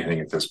much anything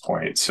at this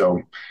point.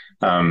 So,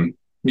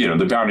 you know,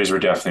 the boundaries were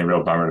definitely a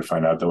real bummer to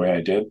find out the way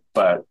I did.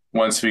 But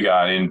once we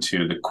got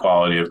into the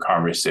quality of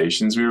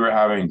conversations we were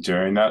having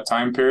during that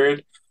time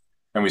period,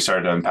 and we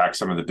started to unpack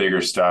some of the bigger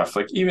stuff,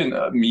 like even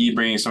me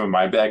bringing some of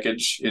my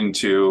baggage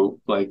into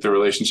like the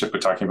relationship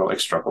with talking about like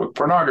struggle with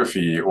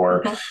pornography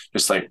or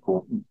just like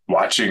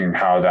watching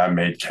how that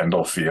made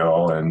Kendall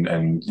feel.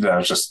 And that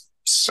was just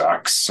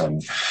sucks,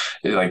 and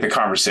like the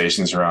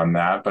conversations around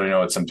that. But I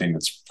know it's something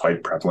that's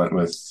quite prevalent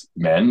with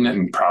men,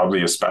 and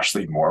probably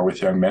especially more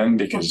with young men,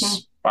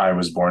 because I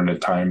was born at a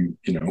time,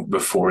 you know,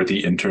 before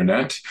the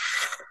internet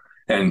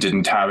and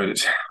didn't have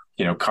it,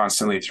 you know,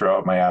 constantly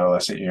throughout my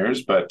adolescent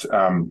years. But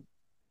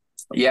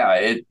yeah,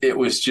 it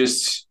was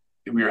just,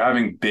 we were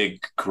having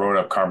big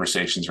grown-up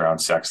conversations around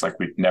sex like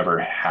we'd never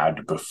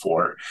had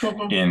before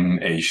in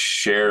a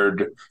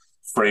shared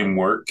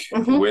framework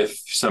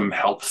with some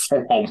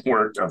helpful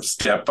homework of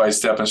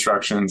step-by-step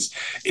instructions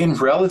in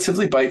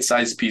relatively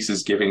bite-sized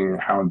pieces, giving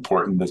how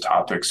important the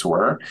topics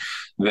were,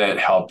 that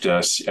helped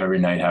us every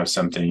night have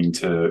something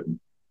to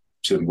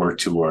work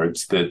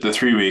towards. The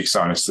 3 weeks,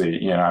 honestly,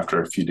 you know,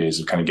 after a few days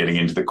of kind of getting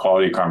into the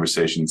quality of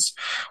conversations,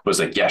 was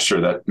like, yeah, sure,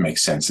 that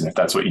makes sense. And if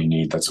that's what you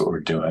need, that's what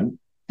we're doing.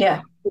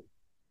 Yeah.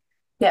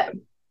 Yeah.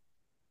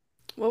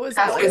 What was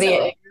after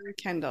the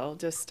Kendall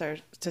just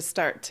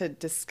start to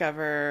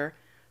discover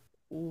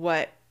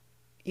what,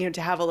 you know,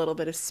 to have a little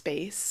bit of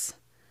space?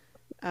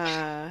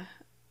 I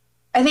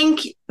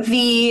think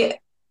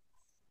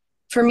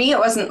for me, it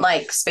wasn't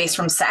like space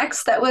from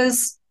sex that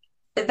was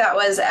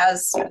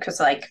as, because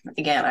like,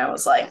 again, I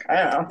was like,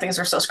 I don't know, things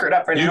are so screwed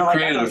up right now. You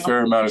created a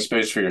fair amount of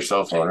space for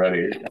yourself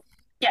already.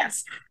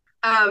 Yes.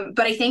 But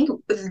I think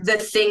the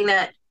thing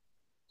that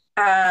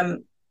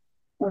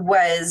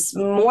was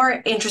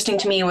more interesting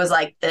to me was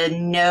like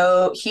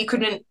he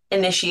couldn't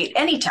initiate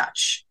any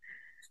touch,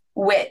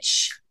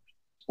 which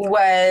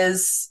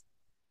was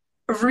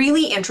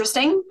really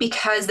interesting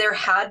because there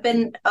had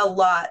been a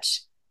lot,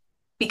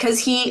 because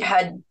he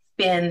had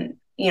been,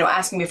 you know,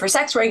 asking me for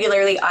sex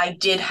regularly. I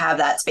did have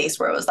that space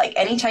where it was like,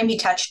 anytime he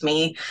touched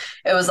me,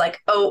 it was like,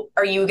 oh,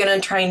 are you going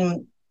to try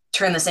and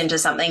turn this into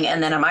something?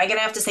 And then am I going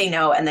to have to say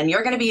no? And then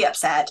you're going to be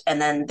upset.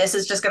 And then this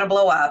is just going to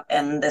blow up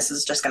and this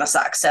is just going to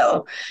suck.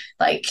 So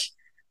like,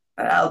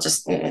 I'll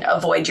just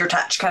avoid your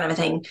touch kind of a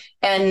thing.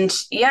 And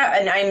yeah,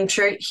 and I'm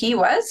sure he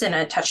was in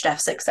a touch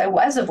deficit because I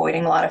was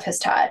avoiding a lot of his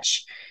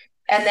touch.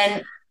 And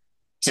then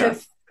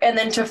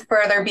to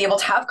further be able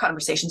to have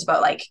conversations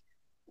about like,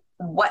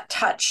 what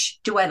touch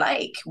do I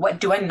like? What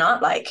do I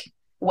not like?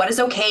 What is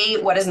okay?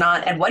 What is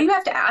not? And what do you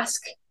have to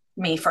ask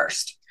me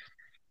first?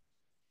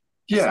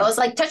 Yeah. So I was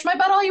like, touch my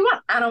butt all you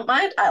want. I don't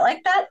mind. I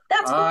like that.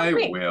 That's cool. I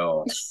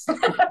will.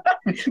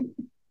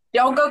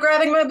 Don't go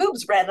grabbing my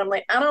boobs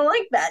randomly. I don't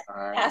like that.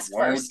 Ask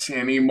first.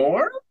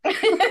 Anymore.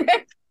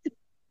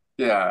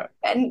 Yeah.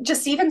 And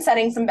just even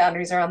setting some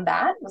boundaries around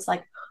that was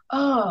like,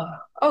 oh,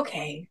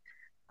 okay.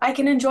 I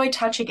can enjoy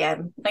touch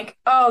again. Like,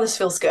 oh, this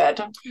feels good.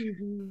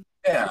 Mm-hmm.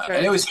 Yeah.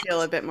 And it was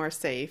feel a bit more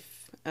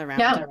safe around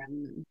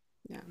them.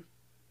 Yeah.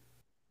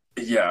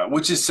 Yeah.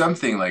 Which is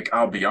something like,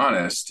 I'll be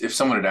honest, if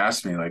someone had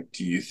asked me, like,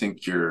 do you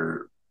think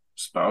your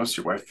spouse,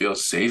 your wife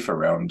feels safe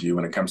around you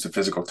when it comes to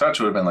physical touch?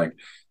 I would have been like,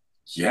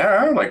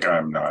 yeah, like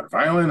I'm not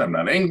violent, I'm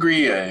not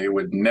angry, I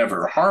would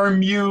never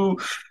harm you.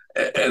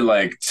 And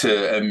like,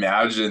 to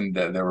imagine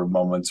that there were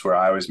moments where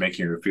I was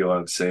making her feel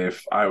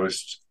unsafe,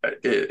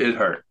 it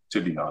hurt,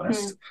 to be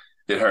honest.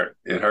 It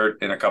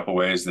hurt in a couple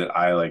ways that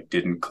I like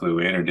didn't clue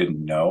in or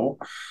didn't know.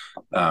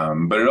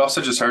 But it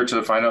also just hurt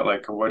to find out,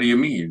 like, what do you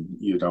mean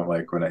you don't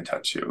like when I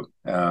touch you?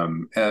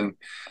 And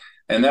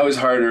that was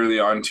hard early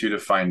on too, to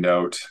find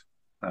out.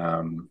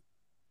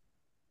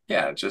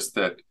 Just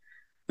that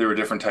there were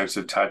different types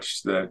of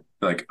touch that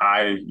like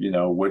I, you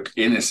know, would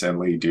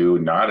innocently do,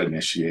 not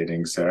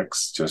initiating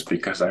sex, just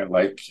because I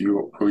like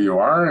you, who you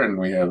are, and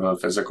we have a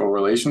physical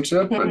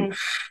relationship.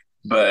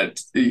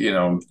 But, you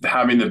know,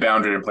 having the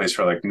boundary in place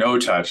for like no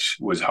touch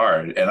was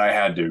hard. And I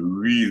had to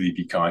really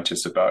be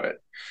conscious about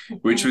it,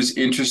 which was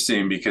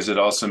interesting because it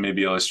also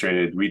maybe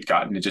illustrated we'd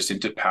gotten just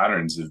into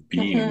patterns of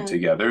being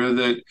together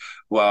that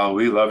while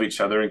we love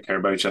each other and care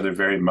about each other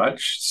very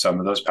much, some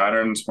of those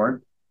patterns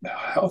weren't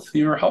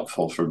healthy or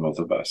helpful for both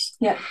of us.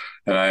 Yeah.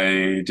 And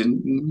I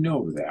didn't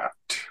know that.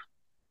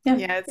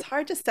 Yeah, it's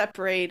hard to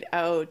separate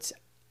out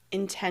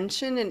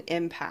intention and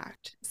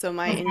impact. So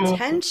my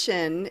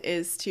intention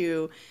is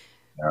to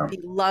be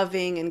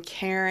loving and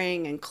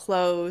caring and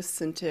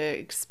close and to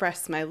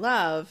express my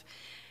love.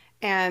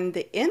 And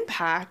the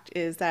impact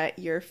is that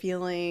you're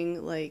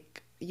feeling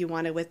like you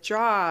want to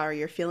withdraw, or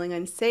you're feeling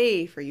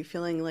unsafe, or you're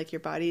feeling like your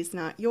body's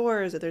not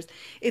yours, or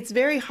it's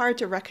very hard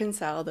to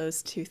reconcile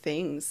those two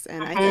things.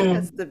 And I think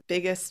that's the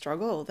biggest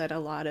struggle that a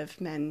lot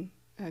of men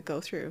go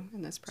through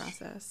in this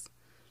process.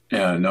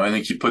 Yeah, no, I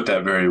think you put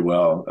that very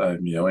well.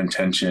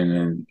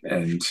 Intention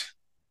and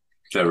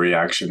the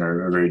reaction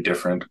are very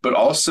different. But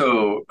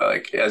also,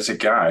 like as a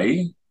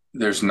guy,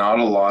 there's not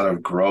a lot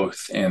of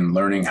growth in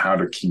learning how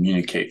to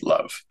communicate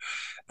love.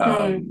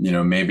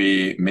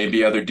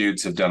 Maybe other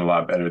dudes have done a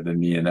lot better than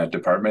me in that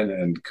department,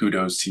 and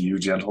kudos to you,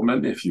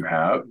 gentlemen, if you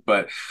have.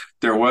 But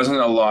there wasn't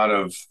a lot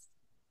of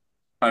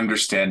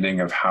understanding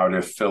of how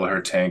to fill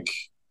her tank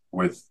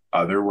with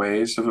other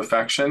ways of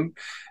affection.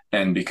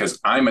 And because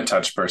I'm a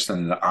touch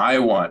person and I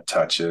want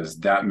touches,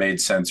 that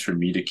made sense for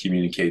me to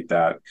communicate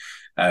that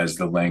as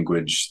the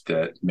language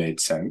that made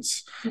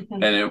sense.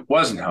 And it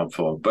wasn't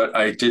helpful, but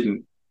I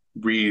didn't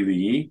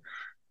really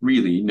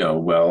know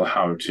well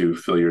how to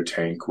fill your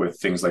tank with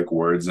things like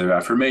words of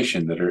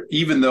affirmation that are,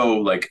 even though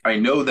like I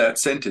know that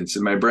sentence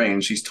in my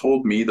brain, she's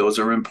told me those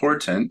are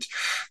important.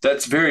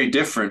 That's very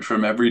different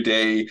from every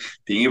day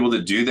being able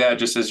to do that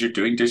just as you're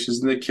doing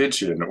dishes in the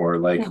kitchen, or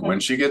like when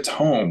she gets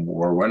home,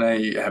 or when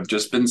I have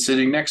just been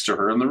sitting next to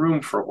her in the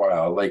room for a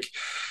while. Like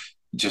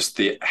just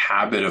the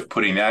habit of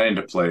putting that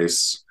into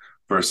place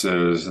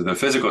versus the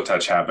physical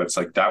touch habits,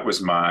 like that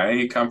was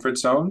my comfort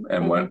zone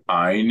and what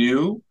I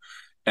knew.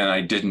 And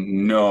I didn't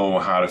know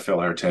how to fill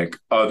her tank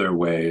other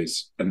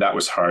ways. And that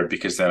was hard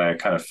because then I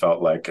kind of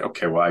felt like,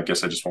 okay, well, I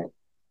guess I just won't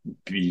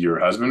be your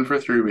husband for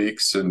 3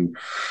 weeks and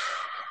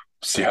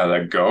see how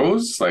that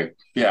goes. Like,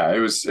 yeah, it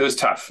was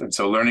tough. And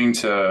so learning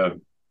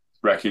to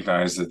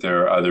recognize that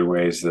there are other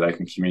ways that I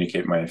can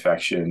communicate my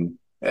affection.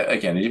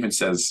 Again, it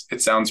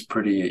sounds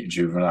pretty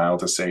juvenile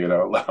to say it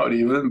out loud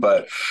even,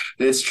 but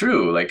it's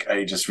true. Like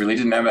I just really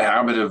didn't have a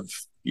habit of,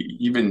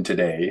 even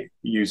today,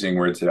 using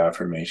words of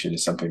affirmation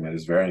is something that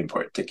is very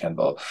important to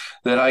Kendall,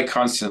 that I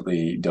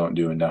constantly don't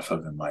do enough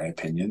of, in my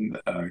opinion,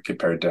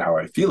 compared to how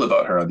I feel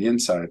about her on the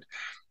inside.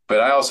 But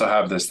I also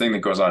have this thing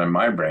that goes on in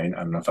my brain. I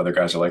don't know if other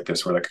guys are like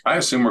this, where like, I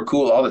assume we're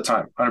cool all the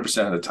time,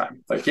 100% of the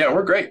time. Like, yeah,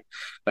 we're great.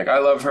 Like, I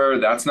love her.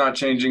 That's not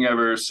changing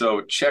ever.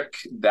 So check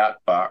that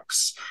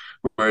box.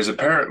 Whereas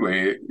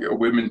apparently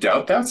women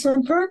doubt that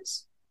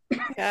sometimes.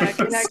 Yeah,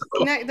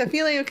 the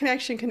feeling of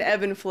connection can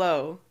ebb and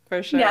flow.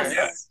 For sure.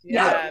 Yes.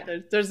 Yeah.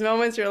 There's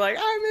moments you're like,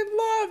 I'm in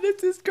love.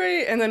 This is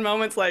great. And then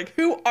moments like,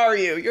 who are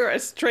you? You're a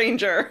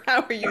stranger.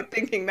 How are you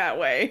thinking that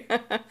way?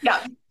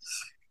 Yeah.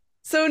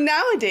 So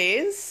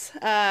nowadays,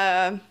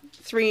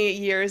 3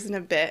 years and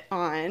a bit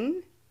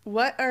on,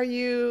 what are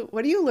you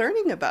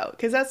learning about?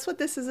 Because that's what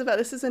this is about.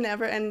 This is a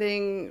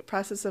never-ending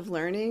process of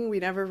learning. We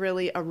never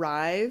really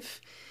arrive.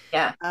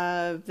 Yeah.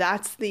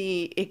 That's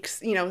the,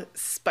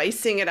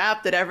 spicing it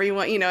up that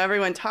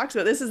everyone talks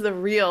about. This is the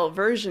real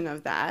version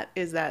of that,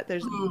 is that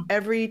there's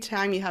every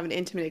time you have an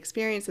intimate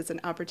experience, it's an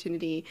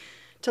opportunity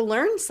to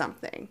learn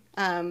something.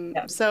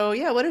 So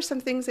yeah, what are some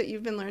things that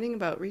you've been learning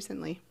about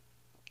recently?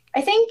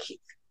 I think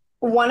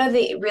one of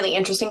the really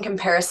interesting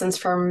comparisons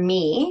for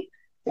me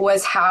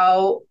was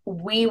how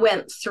we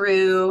went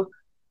through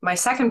my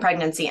second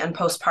pregnancy and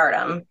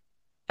postpartum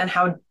and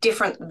how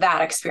different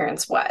that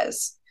experience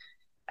was.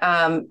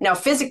 Now,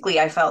 physically,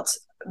 I felt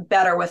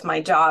better with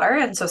my daughter,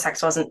 and so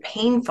sex wasn't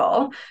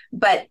painful,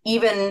 but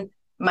even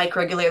Mike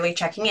regularly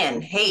checking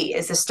in, hey,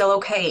 is this still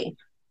okay?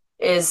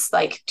 Is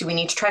like, do we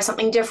need to try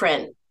something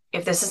different?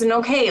 If this isn't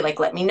okay, like,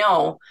 let me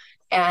know.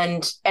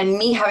 And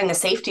me having the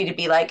safety to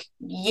be like,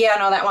 yeah,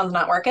 no, that one's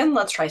not working.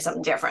 Let's try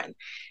something different.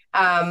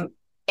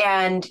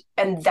 And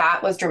that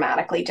was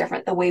dramatically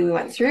different, the way we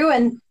went through,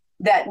 and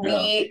that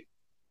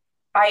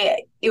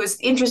it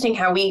was interesting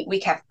how we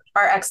kept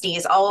our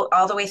XDs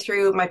all the way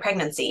through my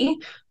pregnancy,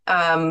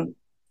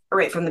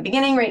 right from the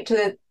beginning, right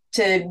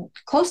to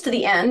close to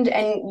the end.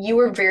 And you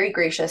were very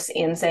gracious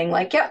in saying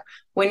like, yeah,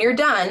 when you're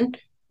done,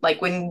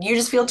 like when you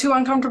just feel too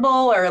uncomfortable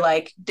or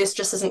like this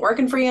just isn't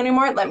working for you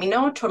anymore, let me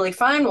know. Totally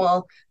fine.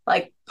 We'll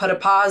like put a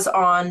pause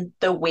on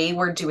the way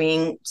we're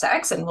doing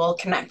sex and we'll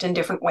connect in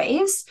different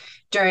ways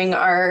during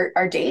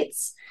our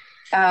dates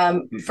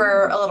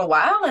for a little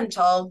while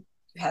until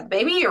you had the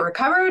baby, you're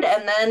recovered,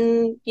 and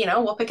then,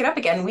 we'll pick it up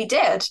again. We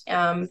did,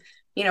 kind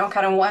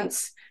of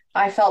once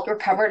I felt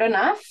recovered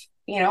enough,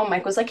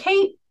 Mike was like,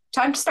 hey,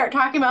 time to start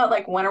talking about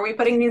like, when are we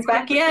putting these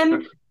back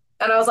in?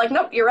 And I was like,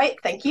 nope, you're right.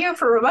 Thank you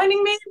for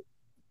reminding me.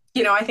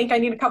 I think I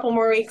need a couple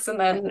more weeks and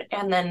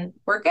then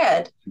we're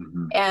good.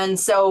 And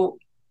so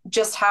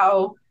just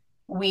how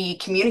we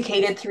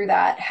communicated through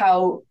that,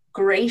 how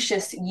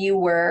gracious you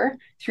were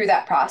through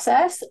that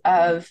process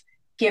of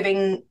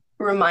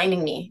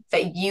reminding me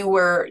that you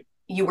were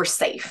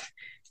safe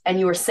and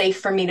you were safe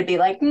for me to be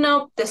like,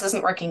 nope, this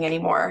isn't working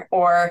anymore.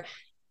 Or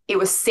it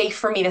was safe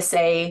for me to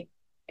say,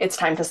 it's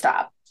time to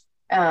stop,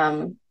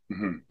 and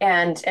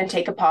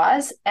take a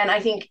pause. And I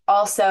think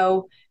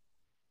also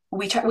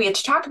we had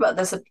to talk about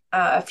this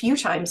a few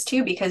times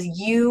too, because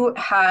you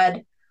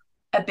had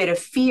a bit of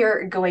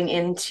fear going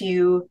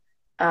into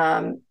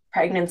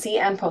pregnancy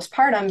and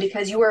postpartum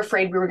because you were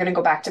afraid we were going to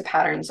go back to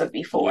patterns of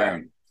before. Yeah,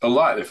 a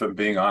lot, if I'm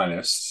being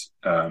honest.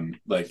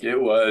 Like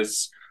it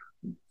was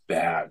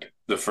bad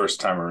the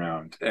first time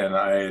around, and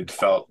I had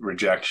felt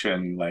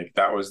rejection. Like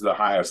that was the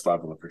highest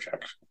level of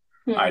rejection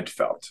I'd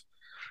felt,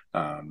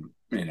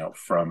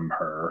 from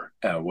her.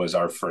 Was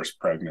our first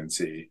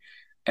pregnancy,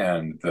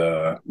 and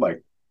the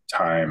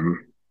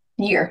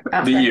year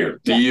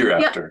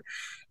after,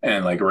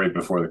 and like right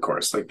before the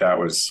course, like that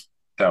was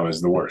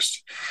the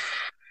worst.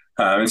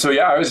 And so,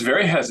 I was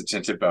very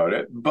hesitant about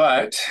it,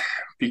 but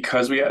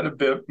because we had a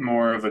bit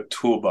more of a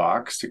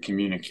toolbox to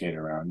communicate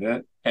around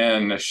it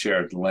and a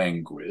shared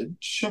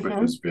language, which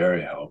was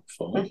very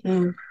helpful,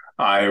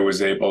 I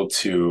was able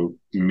to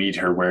meet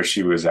her where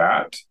she was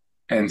at.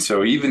 And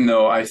so even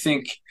though I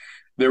think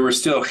there were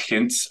still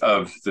hints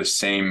of the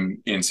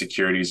same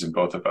insecurities in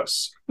both of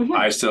us,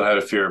 I still had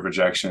a fear of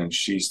rejection, and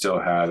she still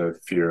had a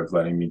fear of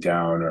letting me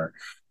down, or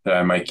that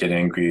I might get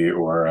angry,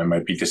 or I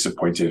might be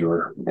disappointed,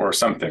 or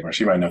something, or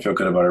she might not feel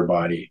good about her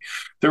body.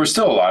 There was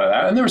still a lot of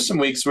that. And there were some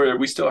weeks where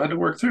we still had to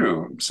work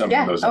through some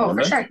of those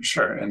elements. For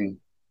sure. And,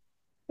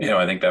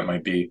 I think that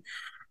might be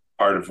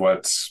part of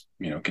what's,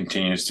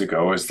 continues to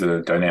go as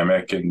the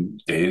dynamic and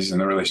days in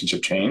the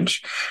relationship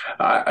change.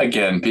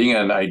 Again, being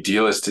an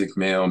idealistic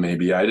male,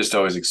 maybe I just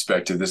always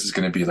expected this is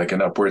going to be like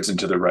an upwards and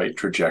to the right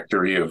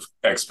trajectory of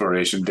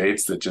exploration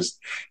dates that just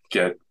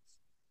get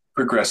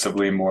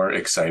progressively more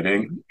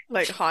exciting,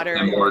 like hotter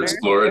and more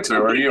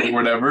exploratory or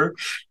whatever.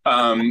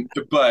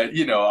 But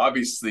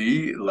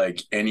obviously,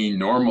 like any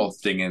normal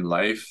thing in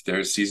life,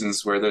 there's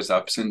seasons where there's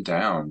ups and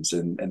downs,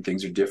 and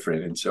things are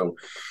different. And so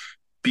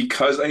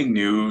because I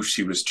knew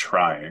she was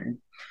trying,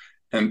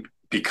 and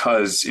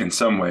because in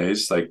some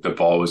ways, like the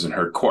ball was in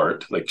her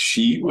court, like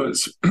she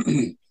was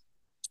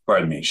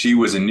she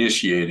was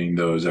initiating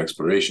those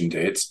exploration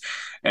dates,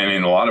 and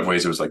in a lot of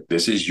ways it was like,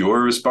 this is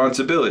your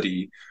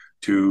responsibility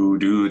to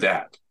do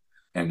that,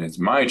 and it's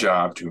my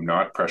job to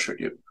not pressure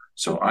you.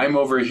 So I'm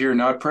over here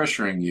not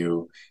pressuring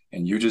you,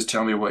 and you just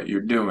tell me what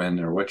you're doing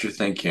or what you're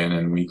thinking,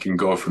 and we can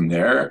go from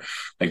there.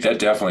 Like that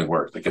definitely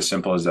worked. Like as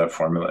simple as that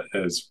formula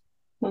is,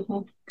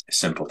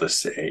 simple to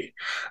say,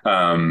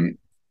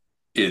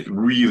 it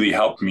really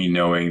helped me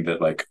knowing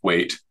that, like,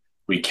 wait,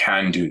 we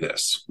can do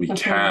this. We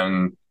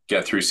can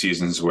get through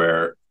seasons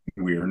where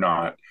we're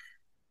not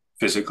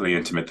physically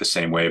intimate the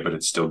same way, but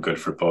it's still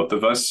good for both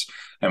of us.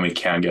 And we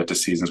can get to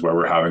seasons where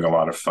we're having a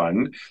lot of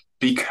fun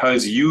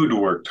because you'd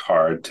worked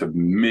hard to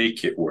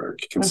make it work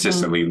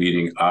consistently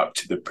leading up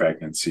to the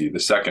pregnancy,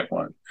 the second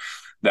one.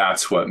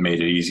 That's what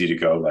made it easy to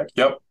go like,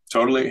 yep,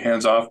 totally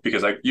hands off,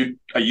 because you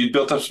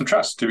built up some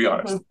trust, to be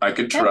honest. I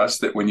could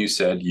trust that when you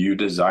said you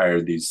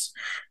desired these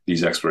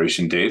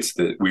exploration dates,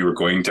 that we were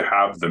going to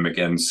have them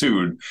again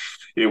soon.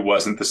 It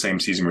wasn't the same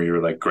season where you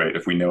were like, great,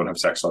 if we don't have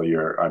sex all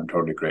year, I'm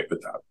totally great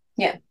with that.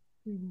 Yeah.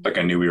 Like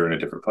I knew we were in a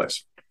different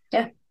place.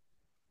 Yeah.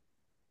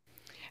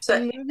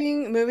 So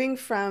moving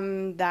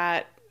from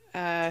that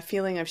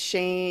feeling of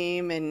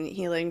shame and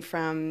healing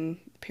from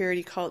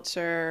purity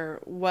culture,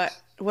 what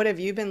have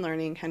you been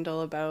learning,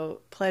 Kendall,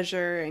 about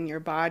pleasure and your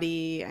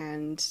body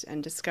and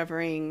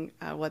discovering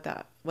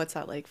what's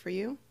that like for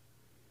you?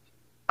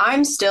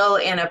 I'm still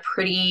in a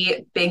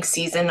pretty big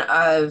season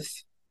of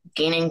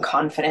gaining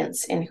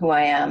confidence in who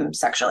I am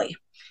sexually.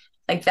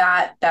 Like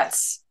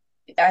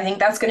I think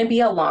that's going to be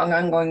a long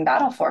ongoing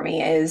battle for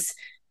me, is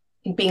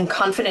being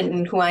confident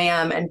in who I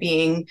am and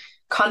being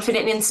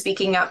confident in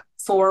speaking up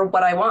for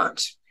what I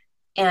want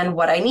and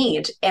what I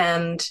need.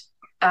 And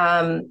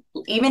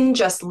even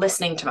just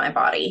listening to my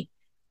body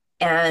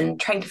and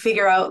trying to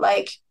figure out,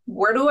 like,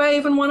 where do I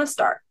even want to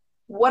start?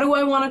 What do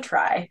I want to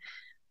try?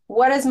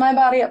 What is my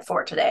body up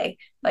for today?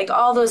 Like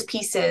all those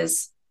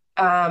pieces.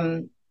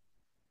 That's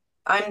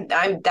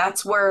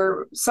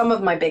where some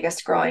of my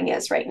biggest growing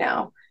is right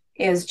now,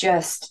 is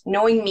just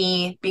knowing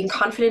me, being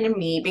confident in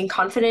me, being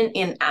confident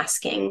in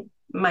asking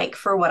Mike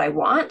for what I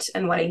want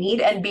and what I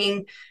need, and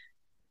being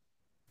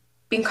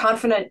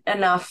confident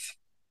enough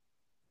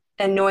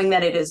and knowing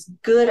that it is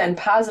good and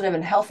positive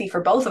and healthy for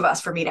both of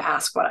us for me to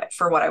ask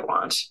for what I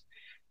want.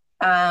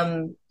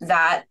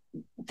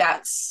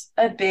 That's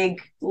a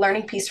big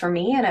learning piece for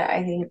me. And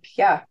I think,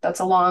 that's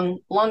a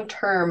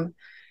long-term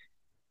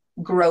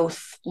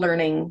growth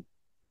learning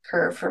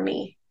curve for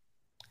me.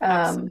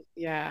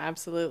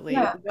 Absolutely.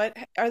 Yeah.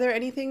 Are there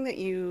anything that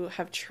you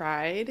have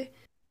tried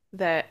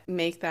that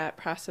make that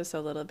process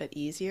a little bit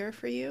easier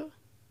for you?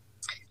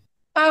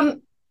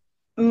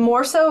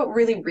 More so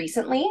really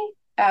recently,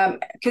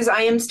 because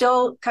I am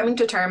still coming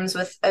to terms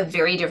with a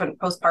very different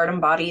postpartum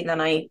body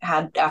than I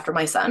had after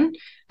my son.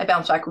 I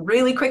bounced back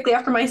really quickly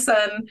after my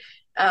son.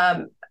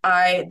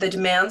 The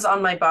demands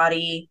on my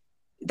body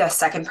the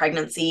second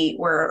pregnancy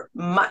were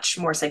much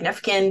more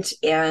significant,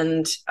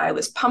 and I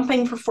was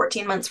pumping for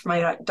 14 months for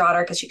my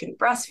daughter because she couldn't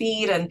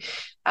breastfeed, and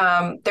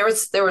there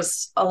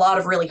was a lot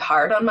of really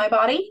hard on my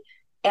body,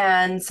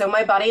 and so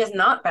my body has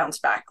not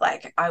bounced back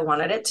like I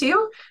wanted it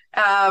to,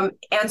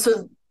 and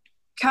so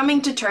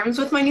coming to terms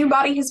with my new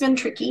body has been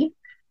tricky.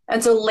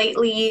 And so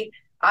lately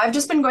I've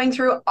just been going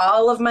through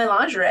all of my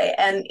lingerie,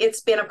 and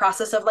it's been a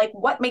process of like,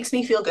 what makes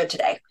me feel good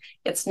today?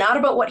 It's not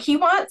about what he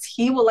wants.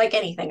 He will like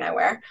anything I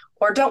wear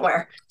or don't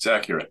wear. It's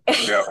accurate.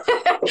 Yeah.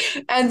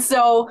 And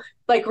so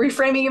like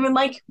reframing even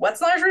like, what's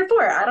lingerie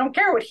for? I don't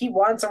care what he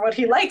wants or what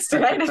he likes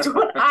tonight. It's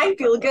what I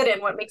feel good in,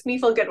 what makes me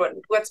feel good, what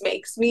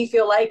makes me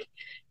feel like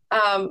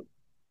I'm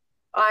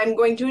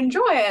going to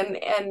enjoy.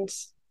 And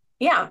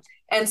yeah.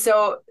 And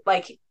so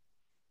like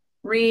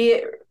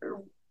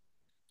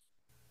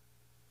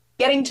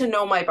getting to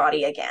know my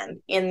body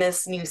again in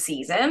this new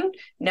season,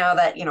 now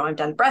that, you know, I've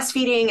done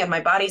breastfeeding and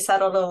my body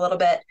settled a little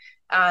bit.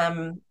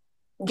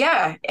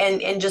 Yeah.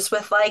 And just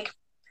with like,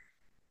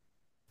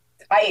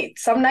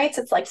 some nights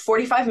it's like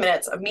 45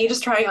 minutes of me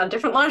just trying on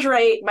different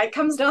lingerie. Mike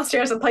comes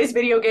downstairs and plays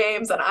video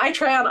games, and I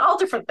try on all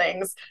different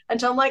things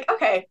until I'm like,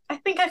 okay, I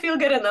think I feel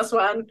good in this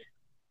one.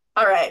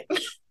 All right.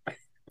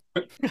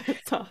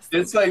 That's awesome.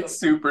 It's like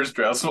super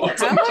stressful.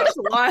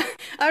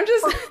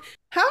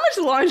 How much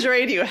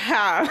lingerie do you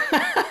have?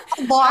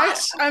 A lot.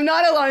 I'm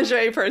not a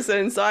lingerie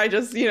person, so I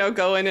just, you know,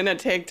 go in a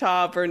tank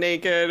top or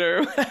naked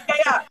or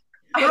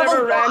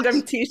whatever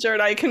random t-shirt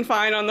I can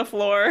find on the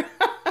floor.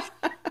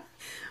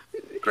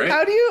 Great.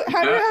 How do you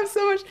have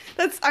so much?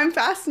 I'm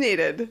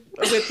fascinated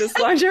with this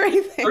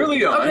lingerie thing.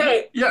 Early on.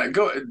 Okay. Yeah,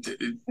 go.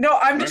 No,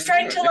 I'm just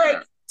trying to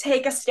like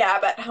take a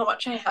stab at how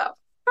much I have.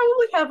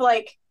 Probably have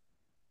like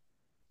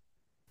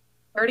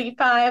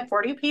 35,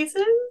 40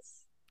 pieces.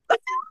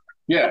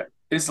 Yeah,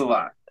 it's a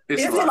lot.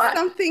 It's a lot.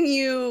 Something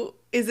you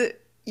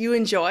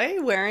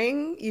enjoy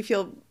wearing? You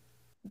feel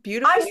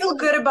beautiful? I feel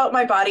good about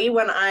my body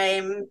when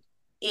I'm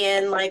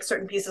in like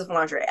certain pieces of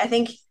lingerie. I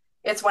think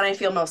it's when I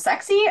feel most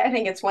sexy. I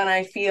think it's when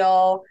I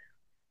feel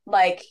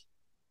like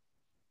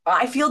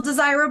I feel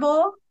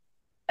desirable.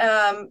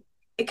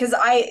 Because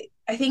I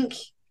think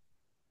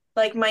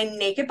like my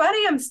naked body,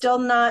 I'm still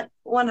not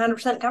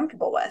 100%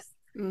 comfortable with.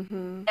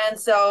 Mm-hmm. And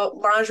so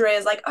lingerie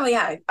is like, oh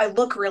yeah, I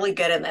look really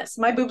good in this.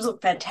 My boobs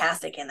look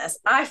fantastic in this.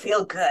 I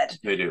feel good.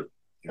 They do.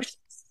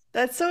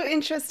 That's so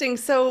interesting.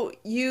 So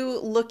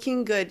you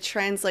looking good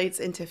translates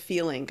into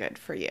feeling good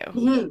for you.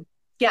 Mm-hmm.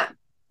 Yeah.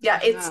 Yeah.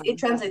 It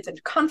translates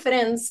into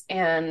confidence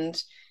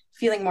and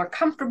feeling more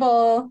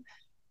comfortable.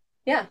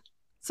 Yeah.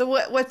 So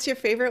what's your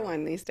favorite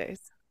one these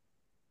days?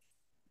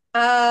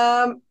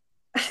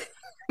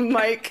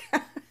 Mike.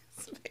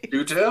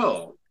 Do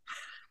tell.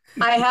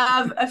 I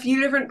have a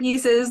few different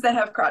pieces that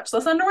have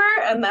crotchless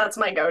underwear, and that's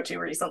my go-to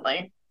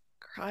recently.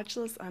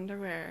 Crotchless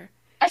underwear.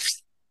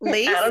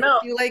 Lace? I don't know.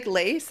 Do you like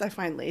lace? I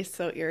find lace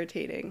so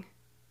irritating.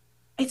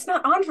 It's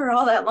not on for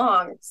all that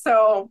long,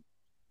 so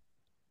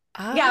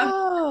yeah.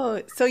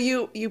 Oh, so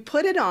you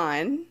put it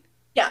on.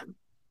 Yeah.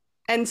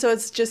 And so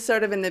it's just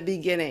sort of in the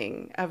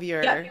beginning of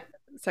your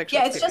sexual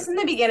experience. It's just in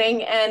the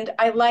beginning, and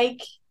I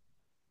like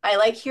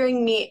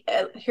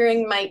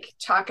hearing Mike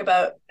talk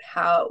about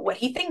what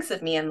he thinks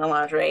of me in the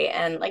lingerie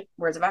and like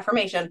words of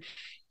affirmation,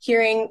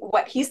 hearing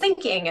what he's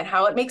thinking and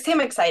how it makes him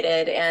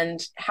excited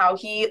and how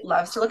he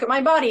loves to look at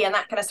my body and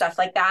that kind of stuff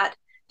like that.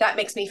 That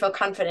makes me feel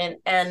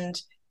confident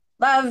and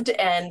loved,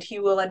 and he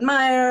will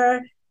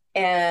admire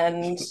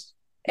and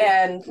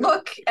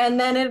look, and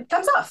then it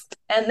comes off,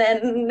 and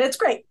then it's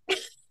great.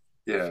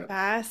 Yeah.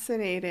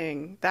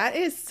 Fascinating. That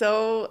is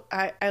so,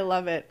 I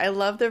love it. I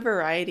love the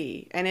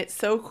variety. And it's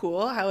so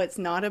cool how it's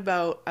not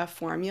about a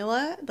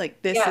formula,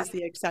 like this is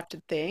the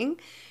accepted thing.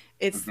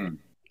 It's,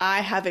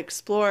 I have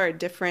explored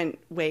different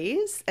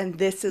ways, and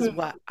this is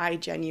what I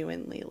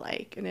genuinely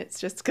like. And it's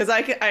just because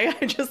I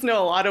just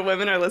know a lot of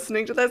women are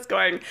listening to this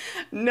going,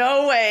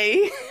 no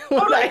way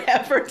would I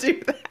ever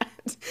do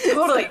that.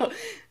 Totally. So,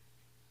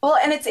 well,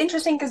 and it's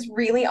interesting because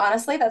really,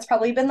 honestly, that's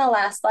probably been the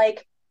last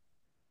like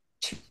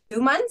 2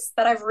 months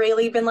that I've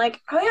really been like,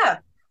 oh yeah,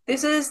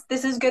 this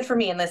is good for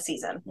me in this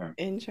season. Yeah.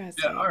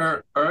 Interesting. Yeah,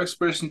 our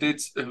expiration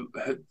dates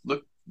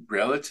look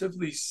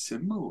relatively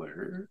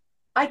similar.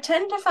 I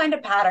tend to find a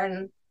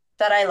pattern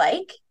that I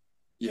like.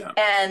 Yeah.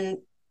 And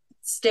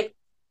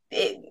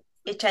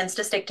it tends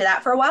to stick to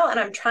that for a while. And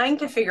I'm trying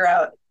to figure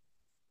out,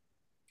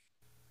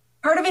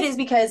 part of it is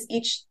because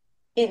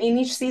in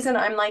each season,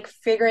 I'm like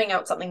figuring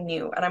out something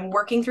new, and I'm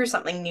working through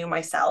something new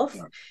myself.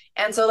 Yeah.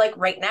 And so like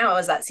right now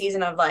is that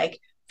season of like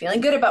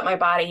feeling good about my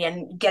body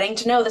and getting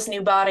to know this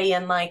new body,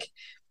 and like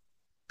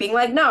being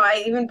like, no,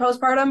 even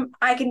postpartum,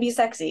 I can be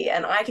sexy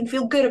and I can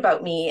feel good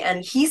about me.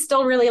 And he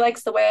still really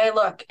likes the way I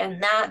look.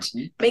 And that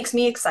makes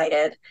me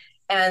excited,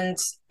 and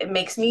it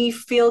makes me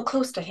feel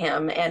close to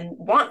him and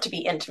want to be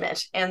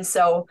intimate. And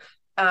so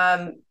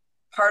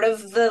part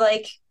of the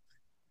like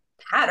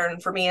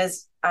pattern for me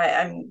is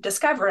I'm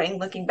discovering,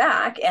 looking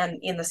back, and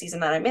in the season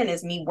that I'm in,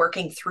 is me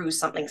working through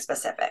something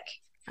specific.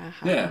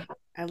 Yeah.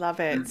 I love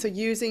it. So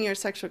using your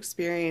sexual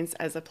experience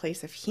as a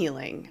place of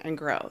healing and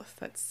growth.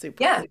 That's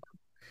super Yeah.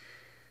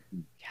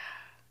 cool. Yeah.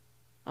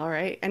 All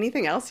right.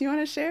 Anything else you want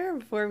to share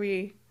before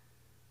we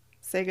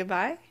say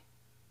goodbye?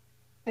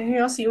 Anything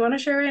else you want to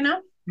share right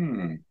now?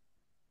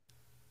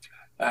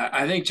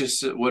 I think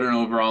just what an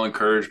overall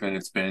encouragement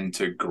it's been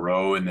to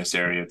grow in this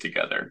area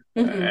together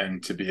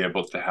and to be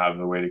able to have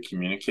a way to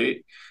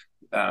communicate.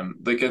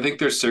 Like, I think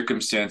there's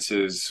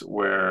circumstances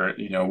where,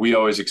 we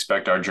always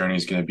expect our journey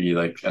is going to be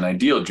like an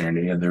ideal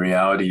journey. And the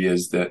reality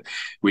is that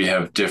we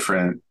have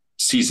different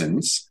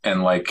seasons.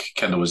 And like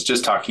Kendall was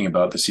just talking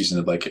about, the season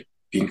of like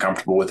being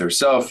comfortable with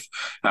herself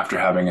after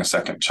having a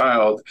second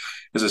child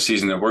is a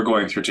season that we're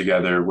going through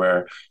together,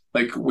 where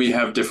like we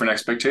have different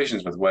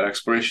expectations with what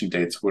expiration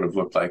dates would have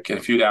looked like. And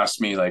if you'd asked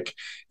me, like,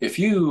 if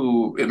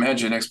you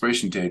imagine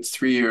expiration dates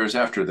 3 years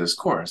after this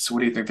course,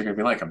 what do you think they're going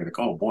to be like? I'd be like,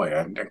 oh boy,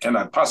 I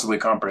cannot possibly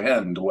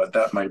comprehend what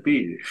that might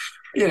be.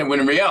 When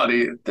in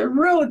reality, they're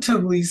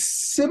relatively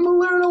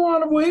similar in a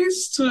lot of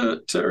ways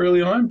to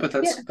early on, but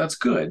that's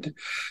good.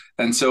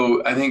 And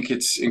so I think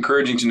it's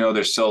encouraging to know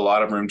there's still a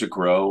lot of room to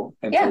grow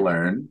and to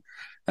learn.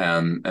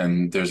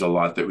 And there's a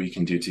lot that we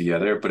can do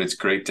together, but it's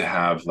great to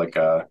have like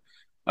a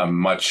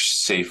much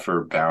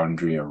safer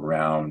boundary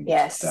around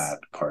that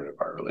part of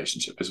our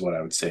relationship, is what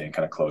I would say in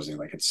kind of closing.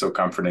 Like, it's so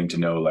comforting to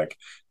know, like,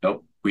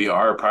 nope, we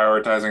are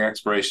prioritizing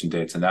expiration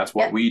dates, and that's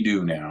what we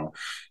do now.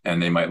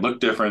 And they might look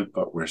different,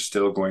 but we're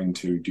still going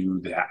to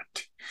do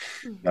that.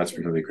 That's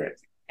really great.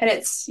 And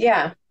it's,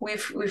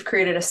 we've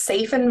created a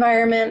safe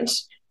environment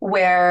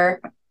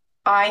where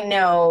I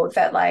know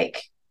that,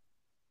 like,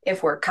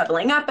 if we're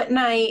cuddling up at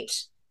night,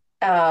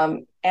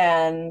 and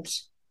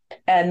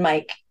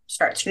Mike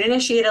starts to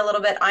initiate a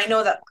little bit, I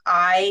know that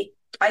I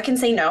can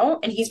say no,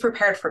 and he's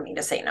prepared for me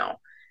to say no.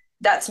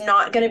 That's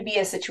not going to be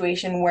a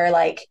situation where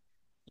like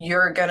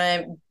you're going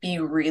to be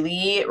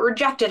really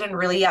rejected and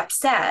really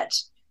upset.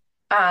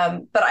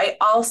 But I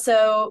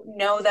also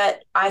know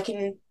that I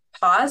can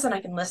pause and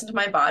I can listen to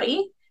my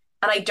body,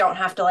 and I don't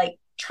have to like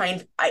try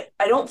and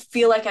I don't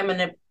feel like I'm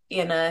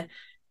in a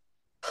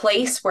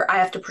place where I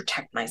have to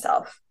protect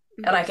myself,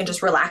 and I can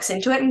just relax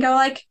into it and go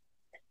like,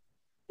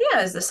 yeah,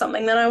 is this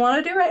something that I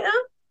want to do right now?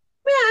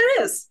 Yeah,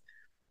 it is.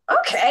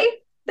 Okay,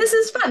 this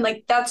is fun.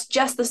 Like, that's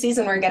just the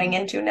season we're getting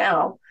into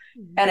now.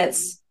 And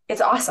it's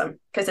awesome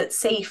because it's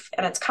safe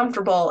and it's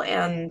comfortable.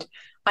 And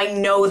I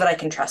know that I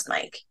can trust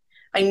Mike.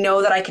 I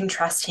know that I can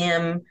trust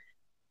him.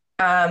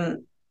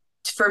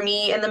 For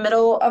me, in the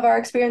middle of our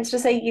experience, to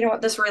say, you know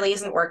what, this really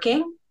isn't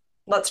working.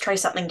 Let's try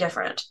something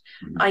different.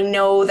 I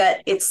know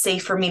that it's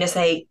safe for me to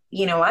say,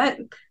 you know what,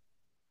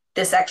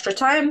 this extra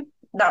time,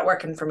 not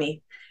working for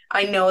me.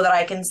 I know that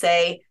I can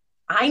say,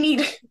 I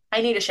need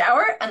a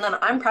shower, and then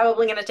I'm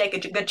probably going to take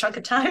a good chunk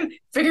of time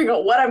figuring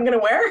out what I'm going to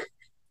wear,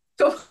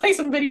 go play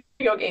some video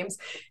games.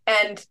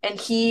 And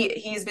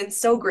he's been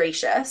so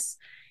gracious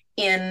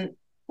in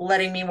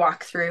letting me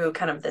walk through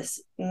kind of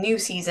this new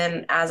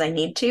season as I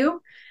need to,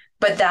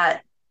 but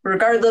that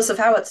regardless of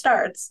how it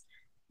starts,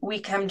 we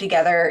come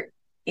together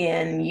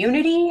in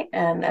unity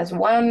and as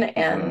one,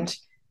 and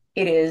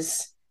it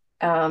is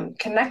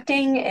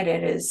connecting, and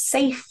it is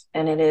safe,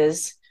 and it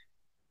is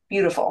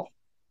beautiful.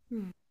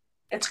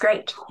 It's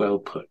great. Well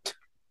put.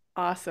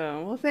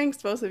 Awesome. Well,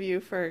 thanks both of you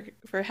for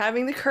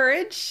having the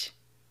courage.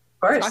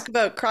 Of course. Talk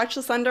about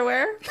crotchless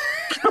underwear.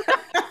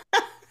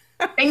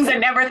 Things I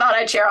never thought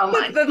I'd share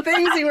online. The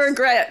things you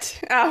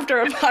regret after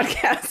a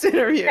podcast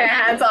interview.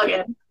 Yeah, it's all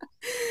good.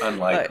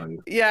 Unlikely.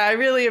 But, yeah, I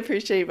really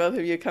appreciate both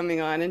of you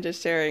coming on and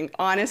just sharing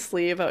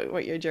honestly about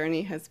what your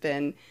journey has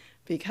been,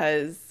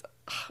 because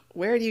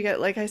where do you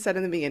get, like I said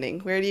in the beginning,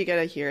 where do you get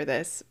to hear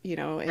this,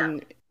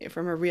 and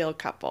from a real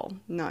couple,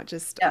 not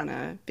just on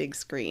a big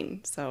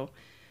screen. So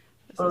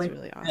this is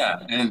really awesome.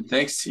 Yeah, and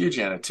thanks to you,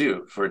 Janet,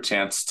 too, for a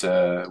chance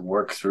to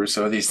work through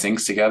some of these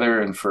things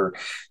together, and for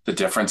the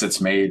difference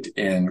it's made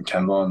in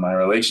Kendall and my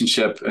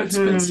relationship. It's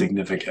been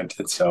significant.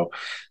 And so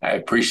I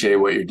appreciate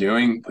what you're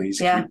doing. Please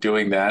keep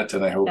doing that.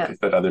 And I hope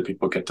that other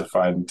people get to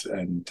find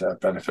and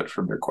benefit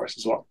from your course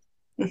as well.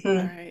 All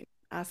right.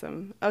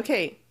 Awesome.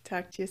 Okay.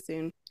 Talk to you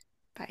soon.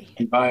 Bye.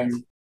 Bye.